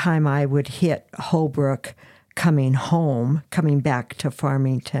 about the time I would hit Holbrook coming back to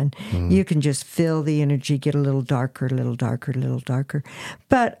Farmington, you can just feel the energy get a little darker.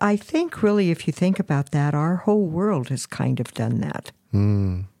 But I think really, if you think about that, our whole world has kind of done that.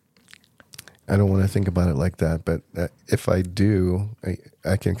 I don't want to think about it like that, but if I do,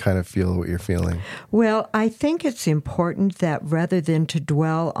 I can kind of feel what you're feeling. Well, I think it's important that rather than to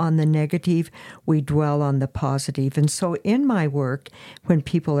dwell on the negative, we dwell on the positive. And so in my work, when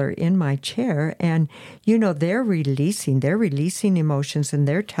people are in my chair and, you know, they're releasing emotions and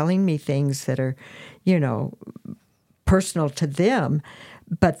they're telling me things that are, you know, personal to them,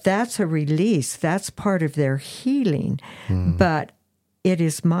 but that's a release. That's part of their healing. But it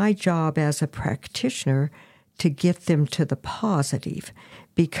is my job as a practitioner to get them to the positive,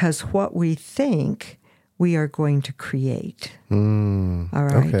 because what we think, we are going to create. All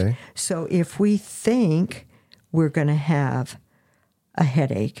right? Okay. So if we think we're going to have a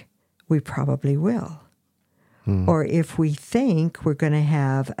headache, we probably will. Or if we think we're going to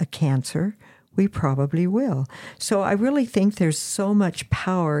have a cancer, we probably will. So I really think there's so much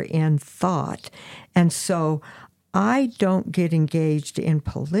power in thought. And so I don't get engaged in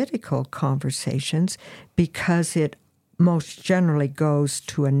political conversations because it most generally goes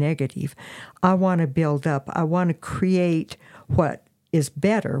to a negative. I want to build up. I want to create what is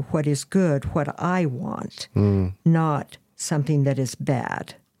better, what is good, what I want, not something that is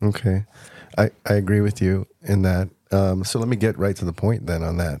bad. Okay. I agree with you in that. So let me get right to the point then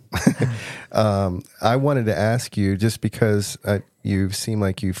on that. I wanted to ask you, just because you seem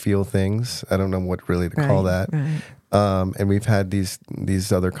like you feel things. I don't know what really to call that. Right. And we've had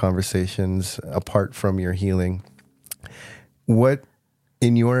these other conversations apart from your healing. What,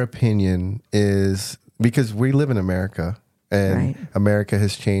 in your opinion, is, because we live in America and America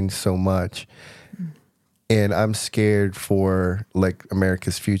has changed so much. And I'm scared for like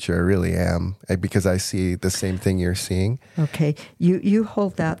America's future. I really am, because I see the same thing you're seeing. Okay. You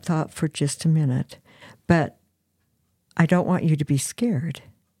hold that thought for just a minute. But I don't want you to be scared,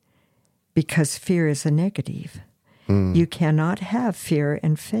 because fear is a negative. You cannot have fear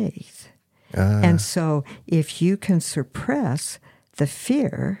and faith. And so if you can suppress the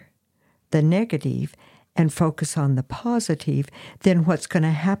fear, the negative, and focus on the positive, then what's going to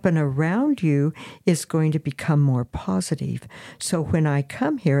happen around you is going to become more positive. So when I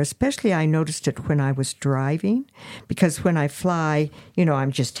come here, especially I noticed it when I was driving, because when I fly,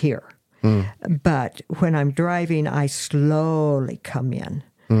 I'm just here. But when I'm driving, I slowly come in.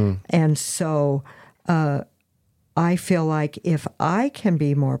 And so I feel like if I can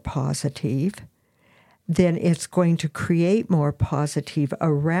be more positive, then it's going to create more positive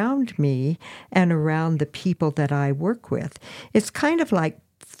around me and around the people that I work with. It's kind of like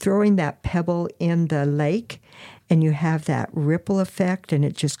throwing that pebble in the lake, and you have that ripple effect, and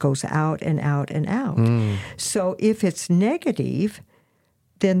it just goes out and out and out. So if it's negative,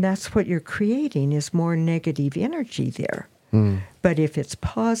 then that's what you're creating, is more negative energy there. But if it's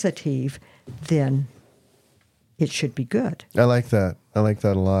positive, then it should be good. I like that. I like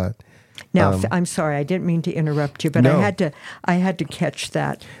that a lot. Now, I'm sorry, I didn't mean to interrupt you, but No. I had to catch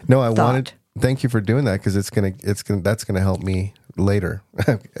that. No, I thought. wanted. Thank you for doing that, because that's gonna help me later.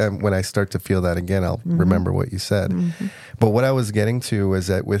 When I start to feel that again, I'll remember what you said. But what I was getting to was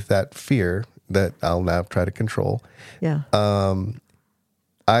that with that fear that I'll now try to control. Yeah.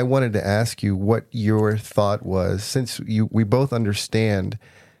 I wanted to ask you what your thought was, since we both understand,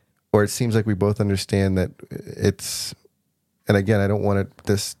 or it seems like we both understand that it's. And again, I don't want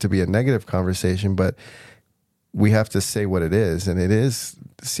this to be a negative conversation, but we have to say what it is, and it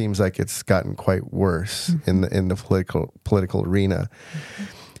seems like it's gotten quite worse in the political arena.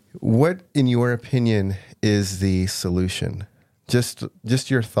 What, in your opinion, is the solution? Just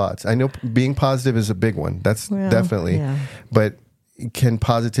your thoughts. I know being positive is a big one. That's definitely, but can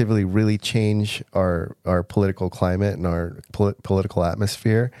positively really change our political climate and our political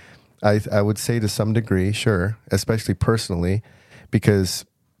atmosphere? I would say to some degree, sure, especially personally, because,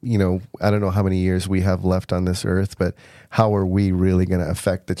 I don't know how many years we have left on this earth, but how are we really going to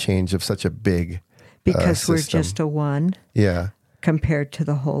affect the change of such a big because we're system? just a one compared to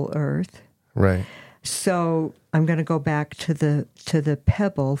the whole earth. Right. So I'm going to go back to the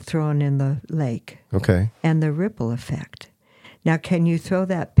pebble thrown in the lake. Okay. And the ripple effect. Now, can you throw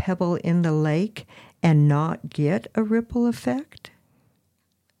that pebble in the lake and not get a ripple effect?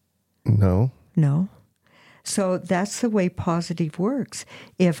 No. So that's the way positive works.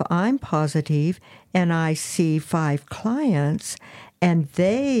 If I'm positive and I see 5 clients and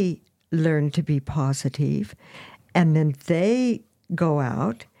they learn to be positive and then they go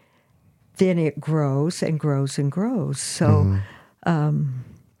out, then it grows and grows and grows. So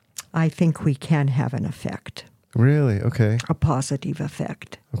I think we can have an effect. Really? Okay. A positive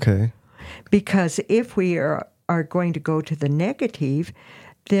effect. Okay. Because if we are going to go to the negative,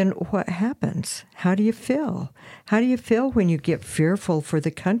 then what happens? How do you feel? How do you feel when you get fearful for the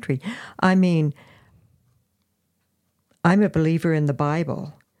country? I mean, I'm a believer in the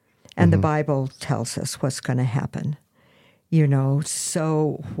Bible, and the Bible tells us what's going to happen.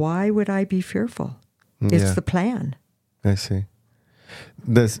 So why would I be fearful? It's the plan. I see.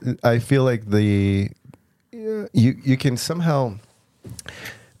 I feel like you can somehow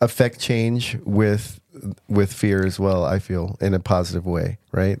affect change with fear as well, I feel, in a positive way,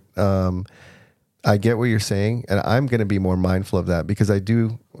 right? I get what you're saying, and I'm going to be more mindful of that, because that's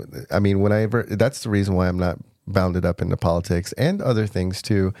the reason why I'm not bounded up into politics and other things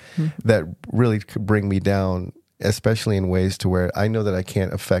too, that really could bring me down, especially in ways to where I know that I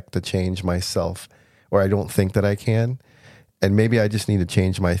can't affect the change myself, or I don't think that I can. And maybe I just need to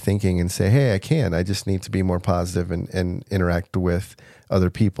change my thinking and say, hey, I can. I just need to be more positive and interact with other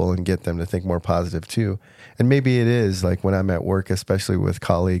people and get them to think more positive too. And maybe it is like when I'm at work, especially with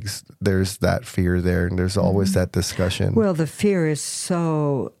colleagues, there's that fear there, and there's always that discussion. Well, the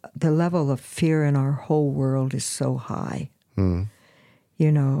level of fear in our whole world is so high,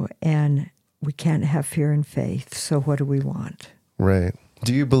 you know, and we can't have fear and faith. So what do we want? Right.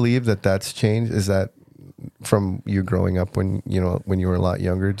 Do you believe that that's changed? Is that from you growing up when you were a lot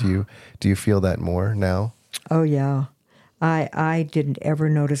younger? Do you feel that more now? Oh yeah, I didn't ever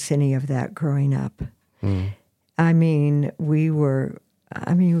notice any of that growing up. I mean, we were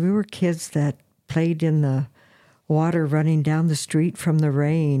kids that played in the water running down the street from the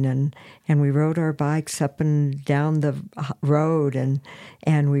rain, and we rode our bikes up and down the road,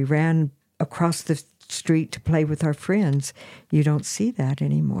 and we ran across the street to play with our friends. You don't see that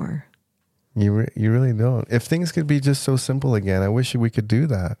anymore. You really don't. If things could be just so simple again, I wish we could do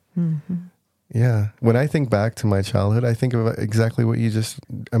that. Yeah. When I think back to my childhood, I think of exactly what you just,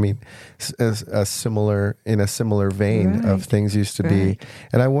 as in a similar vein of things used to be.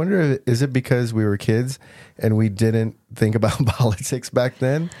 And I wonder, is it because we were kids and we didn't think about politics back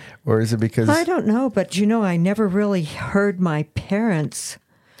then? Or is it because... I don't know, but I never really heard my parents.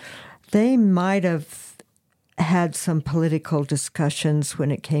 They might have had some political discussions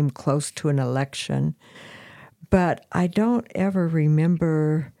when it came close to an election, but I don't ever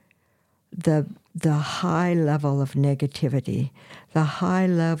remember the high level of negativity, the high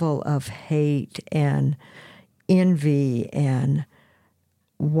level of hate and envy and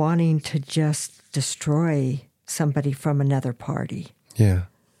wanting to just destroy somebody from another party. Yeah.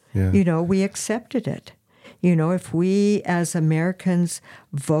 We accepted it. If we as Americans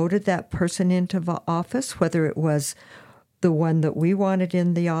voted that person into office, whether it was the one that we wanted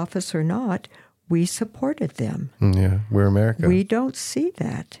in the office or not, we supported them. Yeah, we're America. We don't see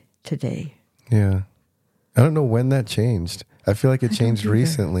that today. Yeah. I don't know when that changed. I feel like it changed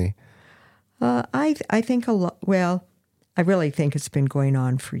recently. I think a lot. Well, I really think it's been going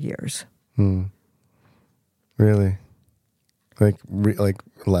on for years. Really? Like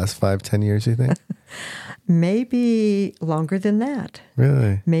last 5-10 years, you think? Maybe longer than that.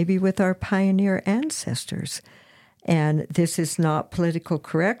 Really? Maybe with our pioneer ancestors. And this is not political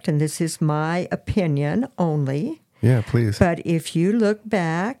correct, and this is my opinion only. Yeah, please. But if you look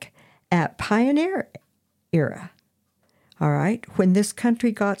back at pioneer era, all right, when this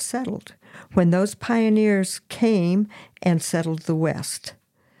country got settled, when those pioneers came and settled the West,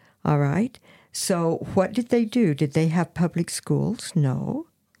 all right, so what did they do? Did they have public schools? No.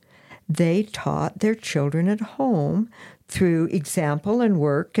 They taught their children at home through example and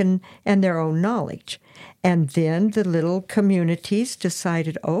work and their own knowledge. And then the little communities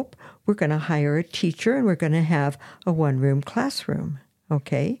decided, we're going to hire a teacher and we're going to have a one-room classroom,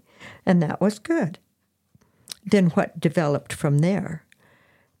 okay? And that was good. Then what developed from there?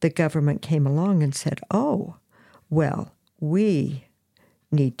 The government came along and said, we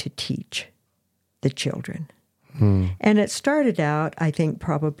need to teach the children. And it started out, I think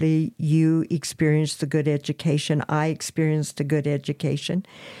probably you experienced a good education. I experienced a good education.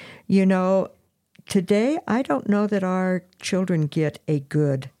 Today, I don't know that our children get a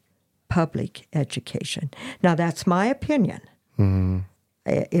good public education. Now, that's my opinion.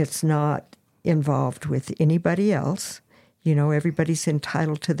 It's not involved with anybody else. Everybody's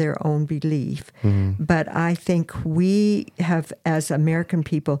entitled to their own belief. But I think we have, as American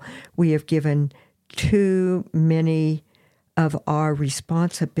people, we have given too many of our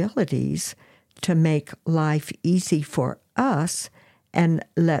responsibilities to make life easy for us and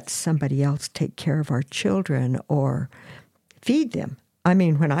let somebody else take care of our children or feed them. I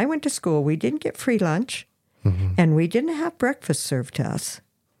mean, when I went to school, we didn't get free lunch, and we didn't have breakfast served to us.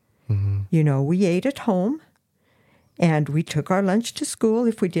 We ate at home, and we took our lunch to school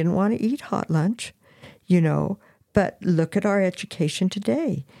if we didn't want to eat hot lunch, But look at our education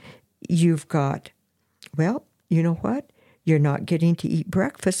today. You've got... Well, you know what? You're not getting to eat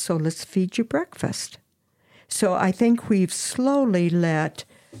breakfast, so let's feed you breakfast. So I think we've slowly let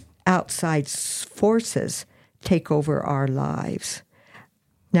outside forces take over our lives.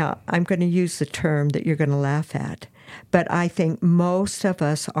 Now, I'm going to use the term that you're going to laugh at, but I think most of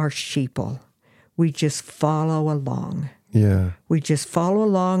us are sheeple. We just follow along. Yeah. We just follow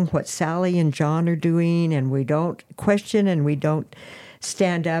along what Sally and John are doing, and we don't question, and we don't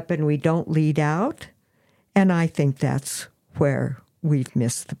stand up, and we don't lead out. And I think that's where we've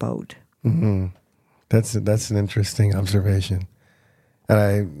missed the boat. That's an interesting observation. And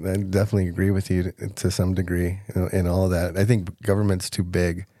I definitely agree with you to some degree in all of that. I think government's too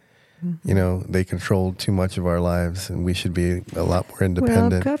big. They control too much of our lives, and we should be a lot more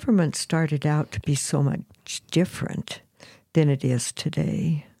independent. Well, government started out to be so much different than it is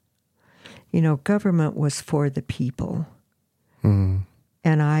today. Government was for the people. And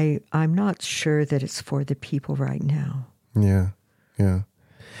I'm not sure that it's for the people right now. Yeah.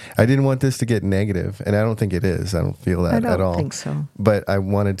 I didn't want this to get negative, and I don't think it is. I don't feel that at all. I don't think so. But I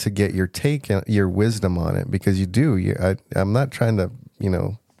wanted to get your take, your wisdom on it, because you do. I'm not trying to,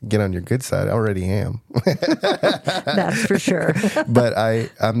 get on your good side. I already am. That's for sure. But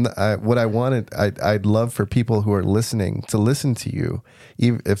what I wanted, I'd love for people who are listening to listen to you,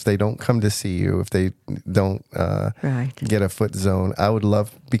 even if they don't come to see you, if they don't get a foot zone. I would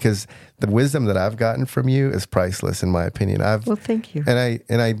love, because the wisdom that I've gotten from you is priceless, in my opinion. Well, thank you. And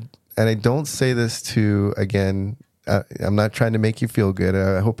I don't say this to, again, I'm not trying to make you feel good.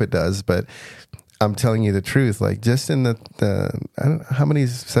 I hope it does, but I'm telling you the truth. Like, just in the I don't know, how many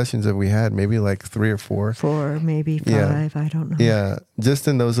sessions have we had? Maybe like 3 or 4. 4, maybe 5. Yeah. I don't know. Yeah, just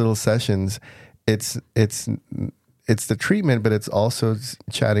in those little sessions, it's the treatment, but it's also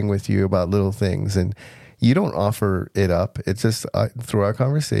chatting with you about little things, and you don't offer it up. It's just through our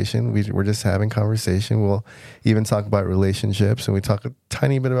conversation. We're just having conversation. We'll even talk about relationships, and we talk a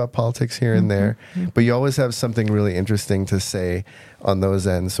tiny bit about politics here and there. But you always have something really interesting to say on those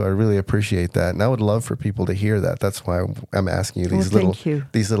ends. So I really appreciate that, and I would love for people to hear that. That's why I'm asking you these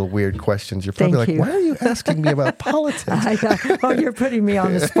little weird questions. You're probably why are you asking me about politics? I thought, you're putting me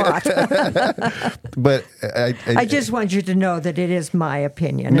on the spot. But I just want you to know that it is my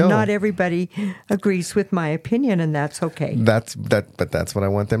opinion, and not everybody agrees with my opinion, and that's okay. But that's what I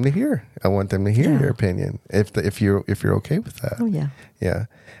want them to hear. I want them to hear your opinion, if you're okay with that. Oh yeah. Yeah.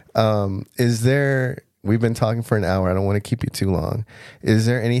 Is there? We've been talking for an hour. I don't want to keep you too long. Is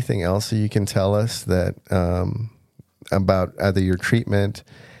there anything else that you can tell us that about either your treatment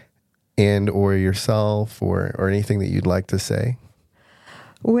and or yourself, or anything that you'd like to say?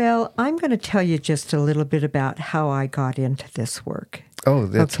 Well, I'm going to tell you just a little bit about how I got into this work. Oh,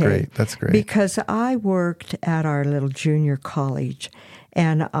 that's great. That's great. Because I worked at our little junior college,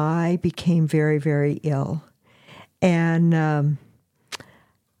 and I became very, very ill. And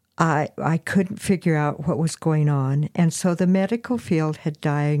I couldn't figure out what was going on. And so the medical field had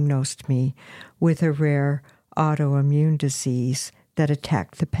diagnosed me with a rare autoimmune disease that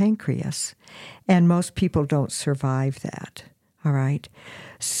attacked the pancreas. And most people don't survive that. All right.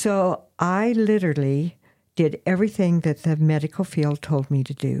 So I literally did everything that the medical field told me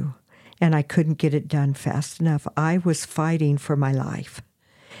to do, and I couldn't get it done fast enough. I was fighting for my life.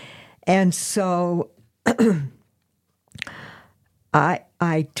 And so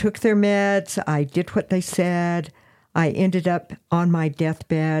I took their meds. I did what they said. I ended up on my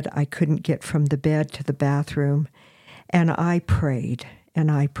deathbed. I couldn't get from the bed to the bathroom. And I prayed, and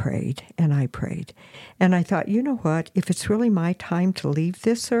I prayed, and I prayed. And I thought, you know what? If it's really my time to leave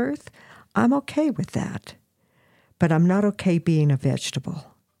this earth, I'm okay with that. But I'm not okay being a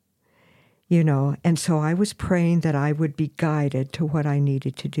vegetable, And so I was praying that I would be guided to what I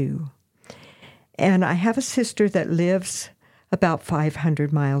needed to do. And I have a sister that lives about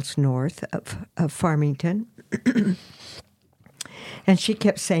 500 miles north of Farmington. And she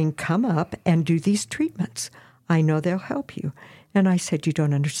kept saying, come up and do these treatments. I know they'll help you. And I said, you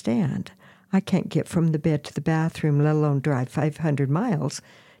don't understand. I can't get from the bed to the bathroom, let alone drive 500 miles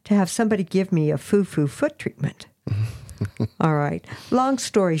to have somebody give me a foo-foo foot treatment. All right. Long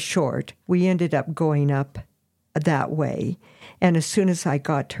story short, we ended up going up that way. And as soon as I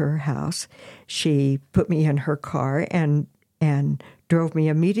got to her house, she put me in her car and drove me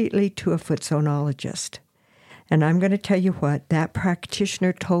immediately to a foot zonologist. And I'm going to tell you what, that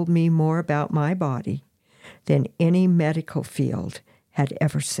practitioner told me more about my body than any medical field had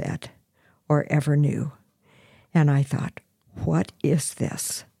ever said or ever knew. And I thought, what is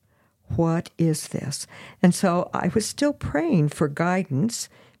this? What is this? And so I was still praying for guidance,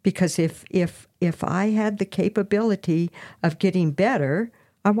 because if I had the capability of getting better,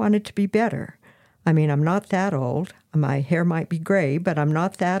 I wanted to be better. I mean, I'm not that old. My hair might be gray, but I'm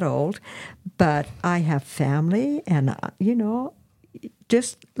not that old. But I have family and,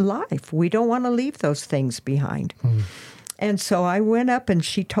 just life. We don't want to leave those things behind. And so I went up and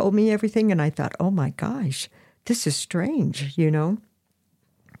she told me everything, and I thought, oh my gosh, this is strange,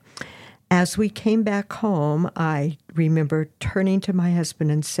 As we came back home, I remember turning to my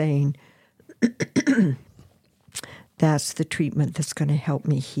husband and saying, that's the treatment that's going to help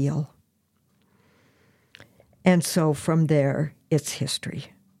me heal. And so from there, it's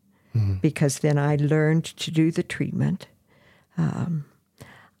history. because then I learned to do the treatment.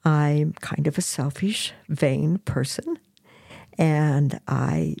 I'm kind of a selfish, vain person, and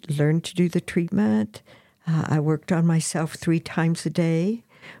I learned to do the treatment. I worked on myself 3 times a day.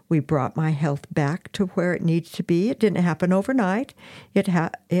 We brought my health back to where it needed to be. It didn't happen overnight.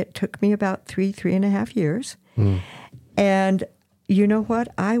 It took me about 3.5 years. And you know what?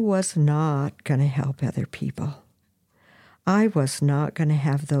 I was not going to help other people. I was not going to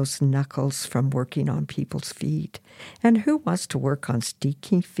have those knuckles from working on people's feet. And who wants to work on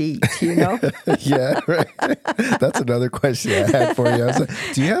stinky feet, you know? Yeah, right. That's another question I had for you. I was like,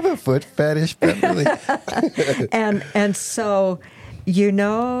 do you have a foot fetish, Beverly? and so, you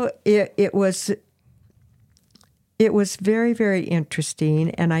know, it was very, very interesting.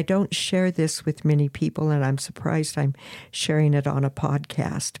 And I don't share this with many people, and I'm surprised I'm sharing it on a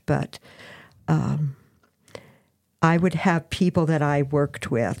podcast. But I would have people that I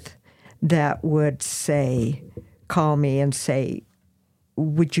worked with that would call me and say,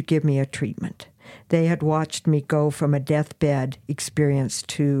 would you give me a treatment? They had watched me go from a deathbed experience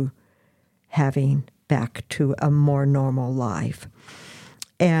to having back to a more normal life.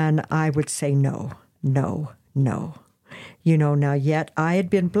 And I would say, no. You know, now yet I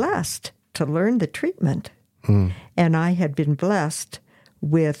had been blessed to learn the treatment. And I had been blessed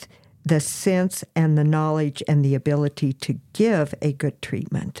with the sense and the knowledge and the ability to give a good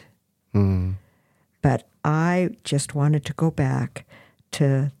treatment. But I just wanted to go back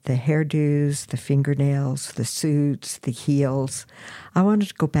to the hairdos, the fingernails, the suits, the heels. I wanted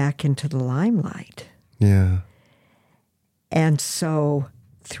to go back into the limelight. Yeah. And so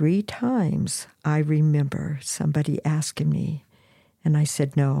 3 times I remember somebody asking me, and I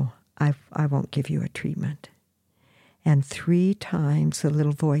said, no, I won't give you a treatment. And 3 times the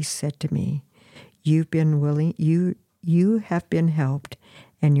little voice said to me, you've been willing, you have been helped,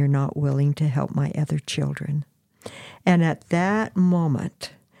 and you're not willing to help my other children. And at that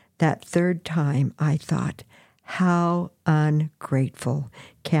moment, that 3rd time, I thought, how ungrateful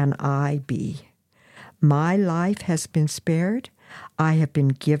can I be? My life has been spared. I have been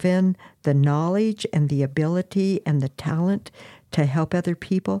given the knowledge and the ability and the talent to help other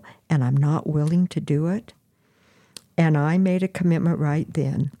people, and I'm not willing to do it. And I made a commitment right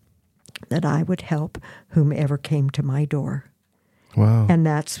then that I would help whomever came to my door. Wow. And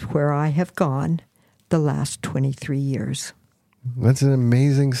that's where I have gone the last 23 years. That's an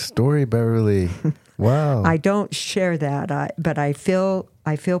amazing story, Beverly. Wow. I don't share that, but I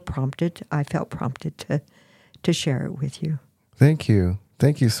feel prompted. I felt prompted to share it with you. Thank you.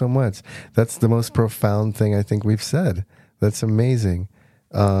 Thank you so much. That's the most profound thing I think we've said. That's amazing.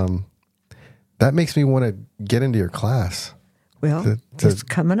 That makes me want to get into your class. Well, it's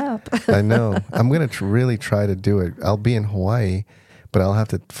coming up. I know. I'm going to really try to do it. I'll be in Hawaii, but I'll have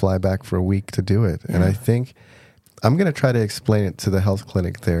to fly back for a week to do it. Yeah. And I think I'm going to try to explain it to the health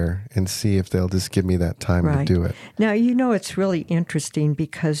clinic there and see if they'll just give me that time to do it. Now, you know, it's really interesting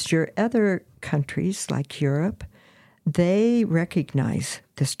because your other countries like Europe, they recognize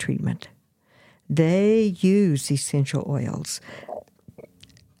this treatment. They use essential oils.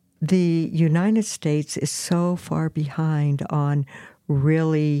 The United States is so far behind on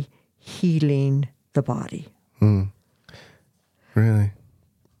really healing the body. Really?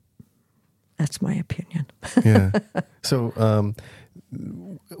 That's my opinion. Yeah. So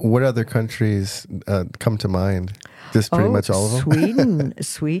what other countries come to mind? Just pretty much all of them?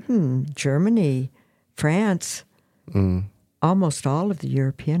 Sweden, Germany, France, almost all of the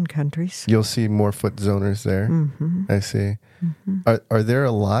European countries. You'll see more foot zoners there. Mm-hmm. I see. Mm-hmm. Are there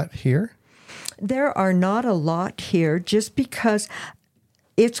a lot here? There are not a lot here just because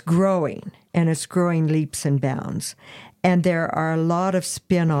it's growing, and it's growing leaps and bounds. And there are a lot of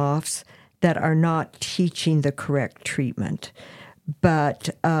spin-offs that are not teaching the correct treatment. But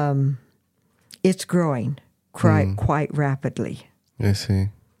it's growing quite rapidly. I see.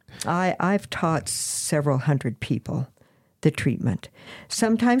 I've taught several hundred people the treatment.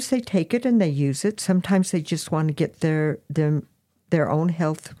 Sometimes they take it and they use it. Sometimes they just want to get their own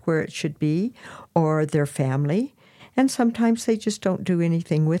health where it should be, or their family. And sometimes they just don't do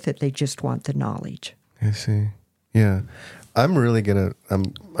anything with it. They just want the knowledge. I see. Yeah. I'm really gonna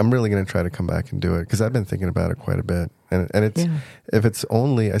try to come back and do it because I've been thinking about it quite a bit. And it's if it's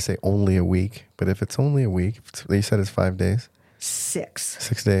only, I say only a week, but if it's only a week, you said it's 5 days. 6.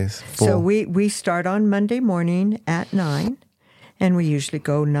 6 days. Full. So we start on Monday morning at 9, and we usually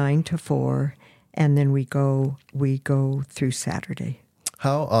go 9 to 4, and then we go through Saturday.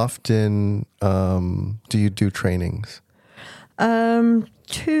 How often do you do trainings?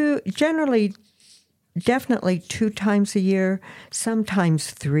 Generally definitely 2 times a year,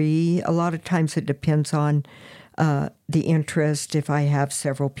 sometimes 3. A lot of times it depends on the interest, if I have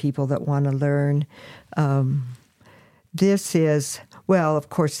several people that want to learn. This is, well, of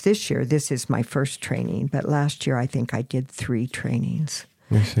course, this year, this is my first training, but last year I think I did 3 trainings.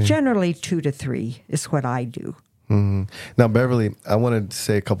 Generally 2 to 3 is what I do. Mm-hmm. Now, Beverly, I want to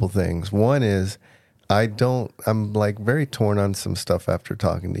say a couple things. One is, I'm like very torn on some stuff after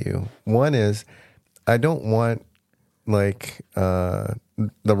talking to you. One is, I don't want like the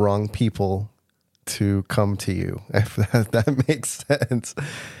wrong people to come to you, if that makes sense.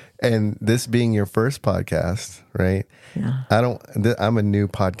 And this being your first podcast, right? Yeah. I'm a new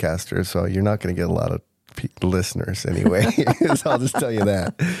podcaster, so you're not going to get a lot of listeners anyway. So I'll just tell you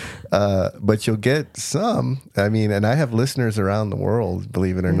that. But you'll get some. I mean, and I have listeners around the world,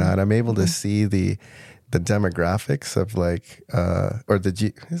 believe it or not. I'm able to see the demographics of like, or is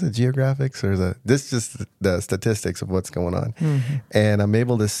it geographics or just the statistics of what's going on. Mm-hmm. And I'm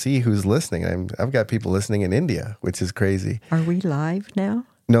able to see who's listening. I've got people listening in India, which is crazy. Are we live now?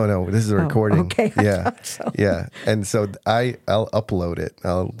 No, this is a recording. Okay. Yeah. I thought so. Yeah. And so I'll upload it.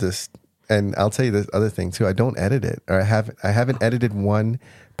 And I'll tell you this other thing too. I don't edit it, or I haven't edited one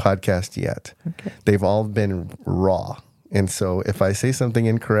podcast yet. Okay. They've all been raw. And so if I say something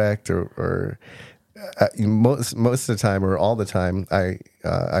incorrect or most of the time or all the time, I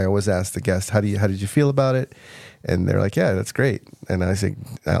always ask the guest, how did you feel about it? And they're like, yeah, that's great. And I say,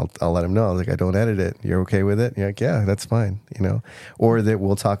 I'll let them know. I was like, I don't edit it. You're okay with it? And you're like, yeah, that's fine. Or that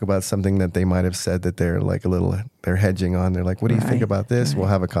we'll talk about something that they might have said that they're like they're hedging on. They're like, what do you think about this? Right. We'll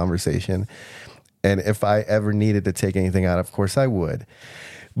have a conversation. And if I ever needed to take anything out, of course I would.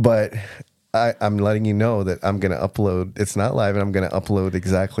 But I'm letting you know that I'm going to upload. It's not live, and I'm going to upload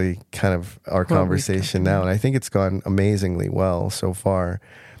exactly kind of our conversation now. And I think it's gone amazingly well so far.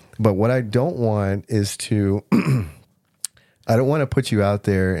 But what I don't want is I don't want to put you out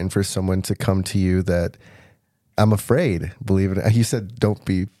there and for someone to come to you that I'm afraid, believe it. You said, don't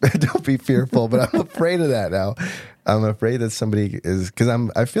be fearful, but I'm afraid of that now. I'm afraid that somebody is, because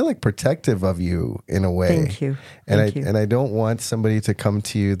I feel like protective of you in a way. Thank you. And I don't want somebody to come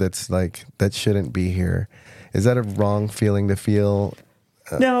to you that's like, that shouldn't be here. Is that a wrong feeling to feel?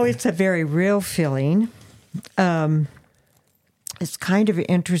 No, it's a very real feeling. It's kind of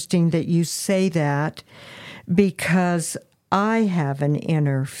interesting that you say that, because I have an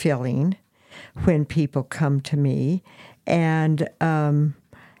inner feeling when people come to me, and I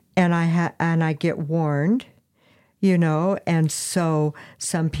get warned, and so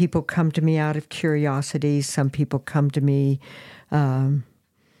some people come to me out of curiosity. Some people come to me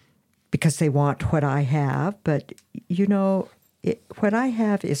because they want what I have, but what I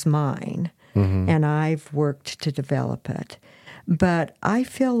have is mine, and I've worked to develop it. But I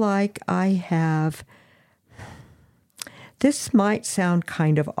feel like I have, this might sound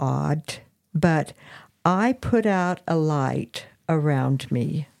kind of odd, but I put out a light around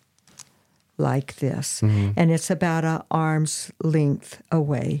me like this, and it's about an arm's length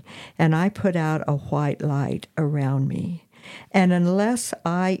away, and I put out a white light around me. And unless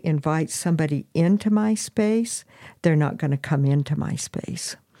I invite somebody into my space, they're not going to come into my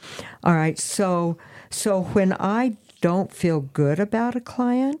space. All right, so when I don't feel good about a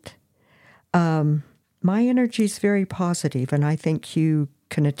client, my energy is very positive, and I think you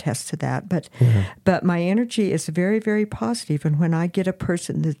can attest to that. But my energy is very, very positive, and when I get a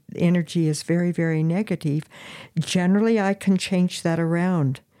person the energy is very, very negative, generally I can change that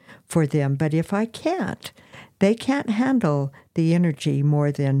around for them. But if I can't, they can't handle the energy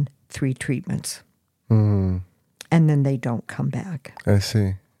more than 3 treatments, and then they don't come back. I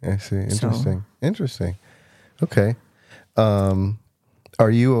see. Interesting. Okay. Are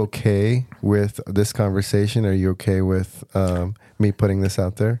you okay with this conversation? Are you okay with me putting this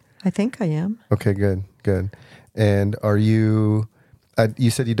out there? I think I am. Okay, good. And are you, you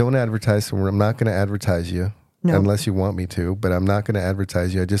said you don't advertise, so I'm not going to advertise you unless you want me to, but I'm not going to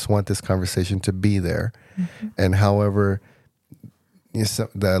advertise you. I just want this conversation to be there. And however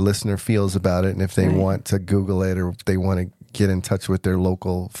the listener feels about it, and if they want to Google it, or if they want to get in touch with their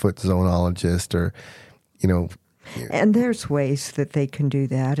local foot zonologist, or, And there's ways that they can do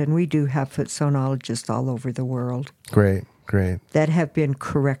that, and we do have foot zonologists all over the world. Great. That have been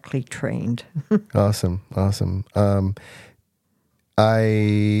correctly trained. Awesome.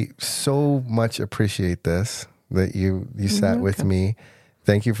 I so much appreciate this, that you sat with me.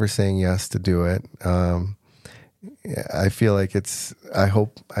 Thank you for saying yes to do it. I feel like I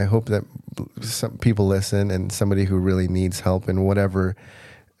hope that some people listen, and somebody who really needs help in whatever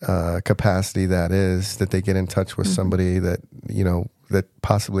capacity that is, that they get in touch with somebody that, that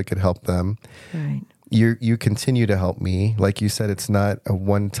possibly could help them. Right. you continue to help me. Like you said, it's not a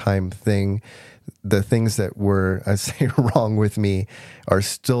one-time thing. The things that were, I say, wrong with me are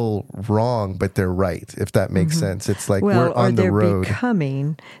still wrong, but they're right, if that makes sense. It's like we're on the road.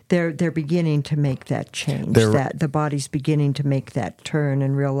 They're beginning to make that change. That the body's beginning to make that turn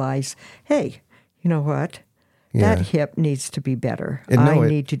and realize, hey, you know what? Yeah. That hip needs to be better. And I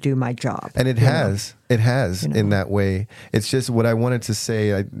need to do my job. And it has in that way. It's just what I wanted to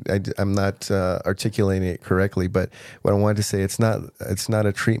say. I'm not articulating it correctly, but what I wanted to say, it's not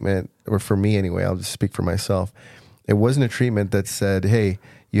a treatment, or for me anyway, I'll just speak for myself. It wasn't a treatment that said, hey,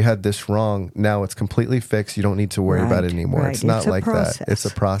 you had this wrong. Now it's completely fixed. You don't need to worry about it anymore. Right. It's not like that. It's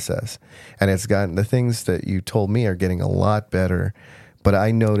a process. And the things that you told me are getting a lot better. But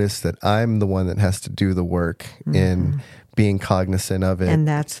I noticed that I'm the one that has to do the work in being cognizant of it. And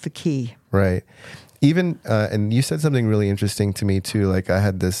that's the key. Right. Even, and you said something really interesting to me too. Like I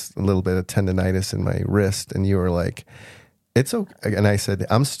had this little bit of tendonitis in my wrist, and you were like, it's okay. And I said,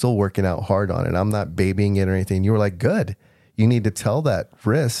 I'm still working out hard on it. I'm not babying it or anything. You were like, good. You need to tell that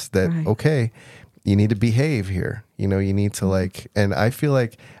wrist that, okay, you need to behave here. You know, you need to like, and I feel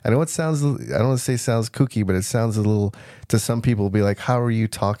like, I know it sounds, I don't want to say it sounds kooky, but it sounds a little, to some people, be like, how are you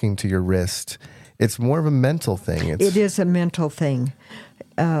talking to your wrist? It's more of a mental thing. It is a mental thing.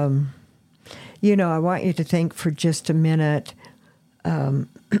 You know, I want you to think for just a minute.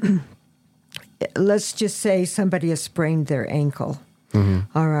 Let's just say somebody has sprained their ankle.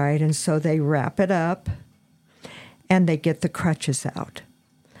 All right. And so they wrap it up and they get the crutches out.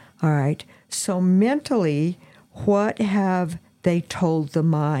 All right. So mentally, what have they told the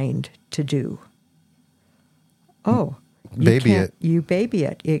mind to do? Oh, baby it. You baby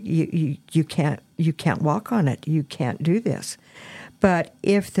it. You can't walk on it. You can't do this. But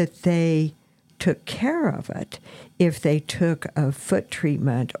if they took care of it, if they took a foot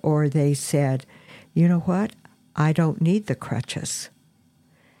treatment, or they said, you know what, I don't need the crutches.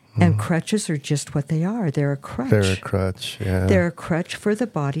 And crutches are just what they are. They're a crutch. They're a crutch, yeah. They're a crutch for the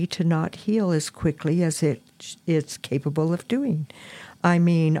body to not heal as quickly as it's capable of doing. I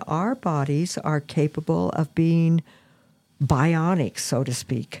mean, our bodies are capable of being bionic, so to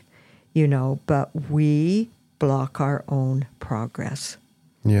speak, you know, but we block our own progress.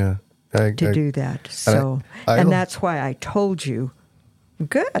 Yeah. To do that. So, and that's why I told you,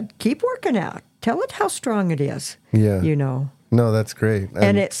 good, keep working out. Tell it how strong it is. Yeah. You know. No, that's great.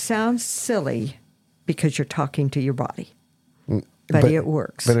 And it sounds silly because you're talking to your body. But it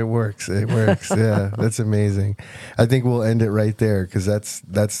works. But it works. It works. Yeah, that's amazing. I think we'll end it right there, because that's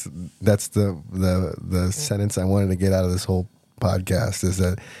the sentence I wanted to get out of this whole podcast, is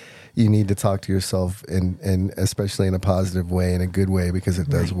that you need to talk to yourself, and especially in a positive way, in a good way, because it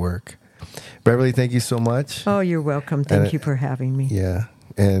does work. Beverly, thank you so much. Oh, you're welcome. Thank you for having me. Yeah.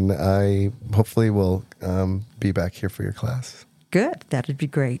 And I hopefully will be back here for your class. Good. That'd be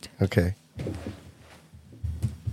great. Okay.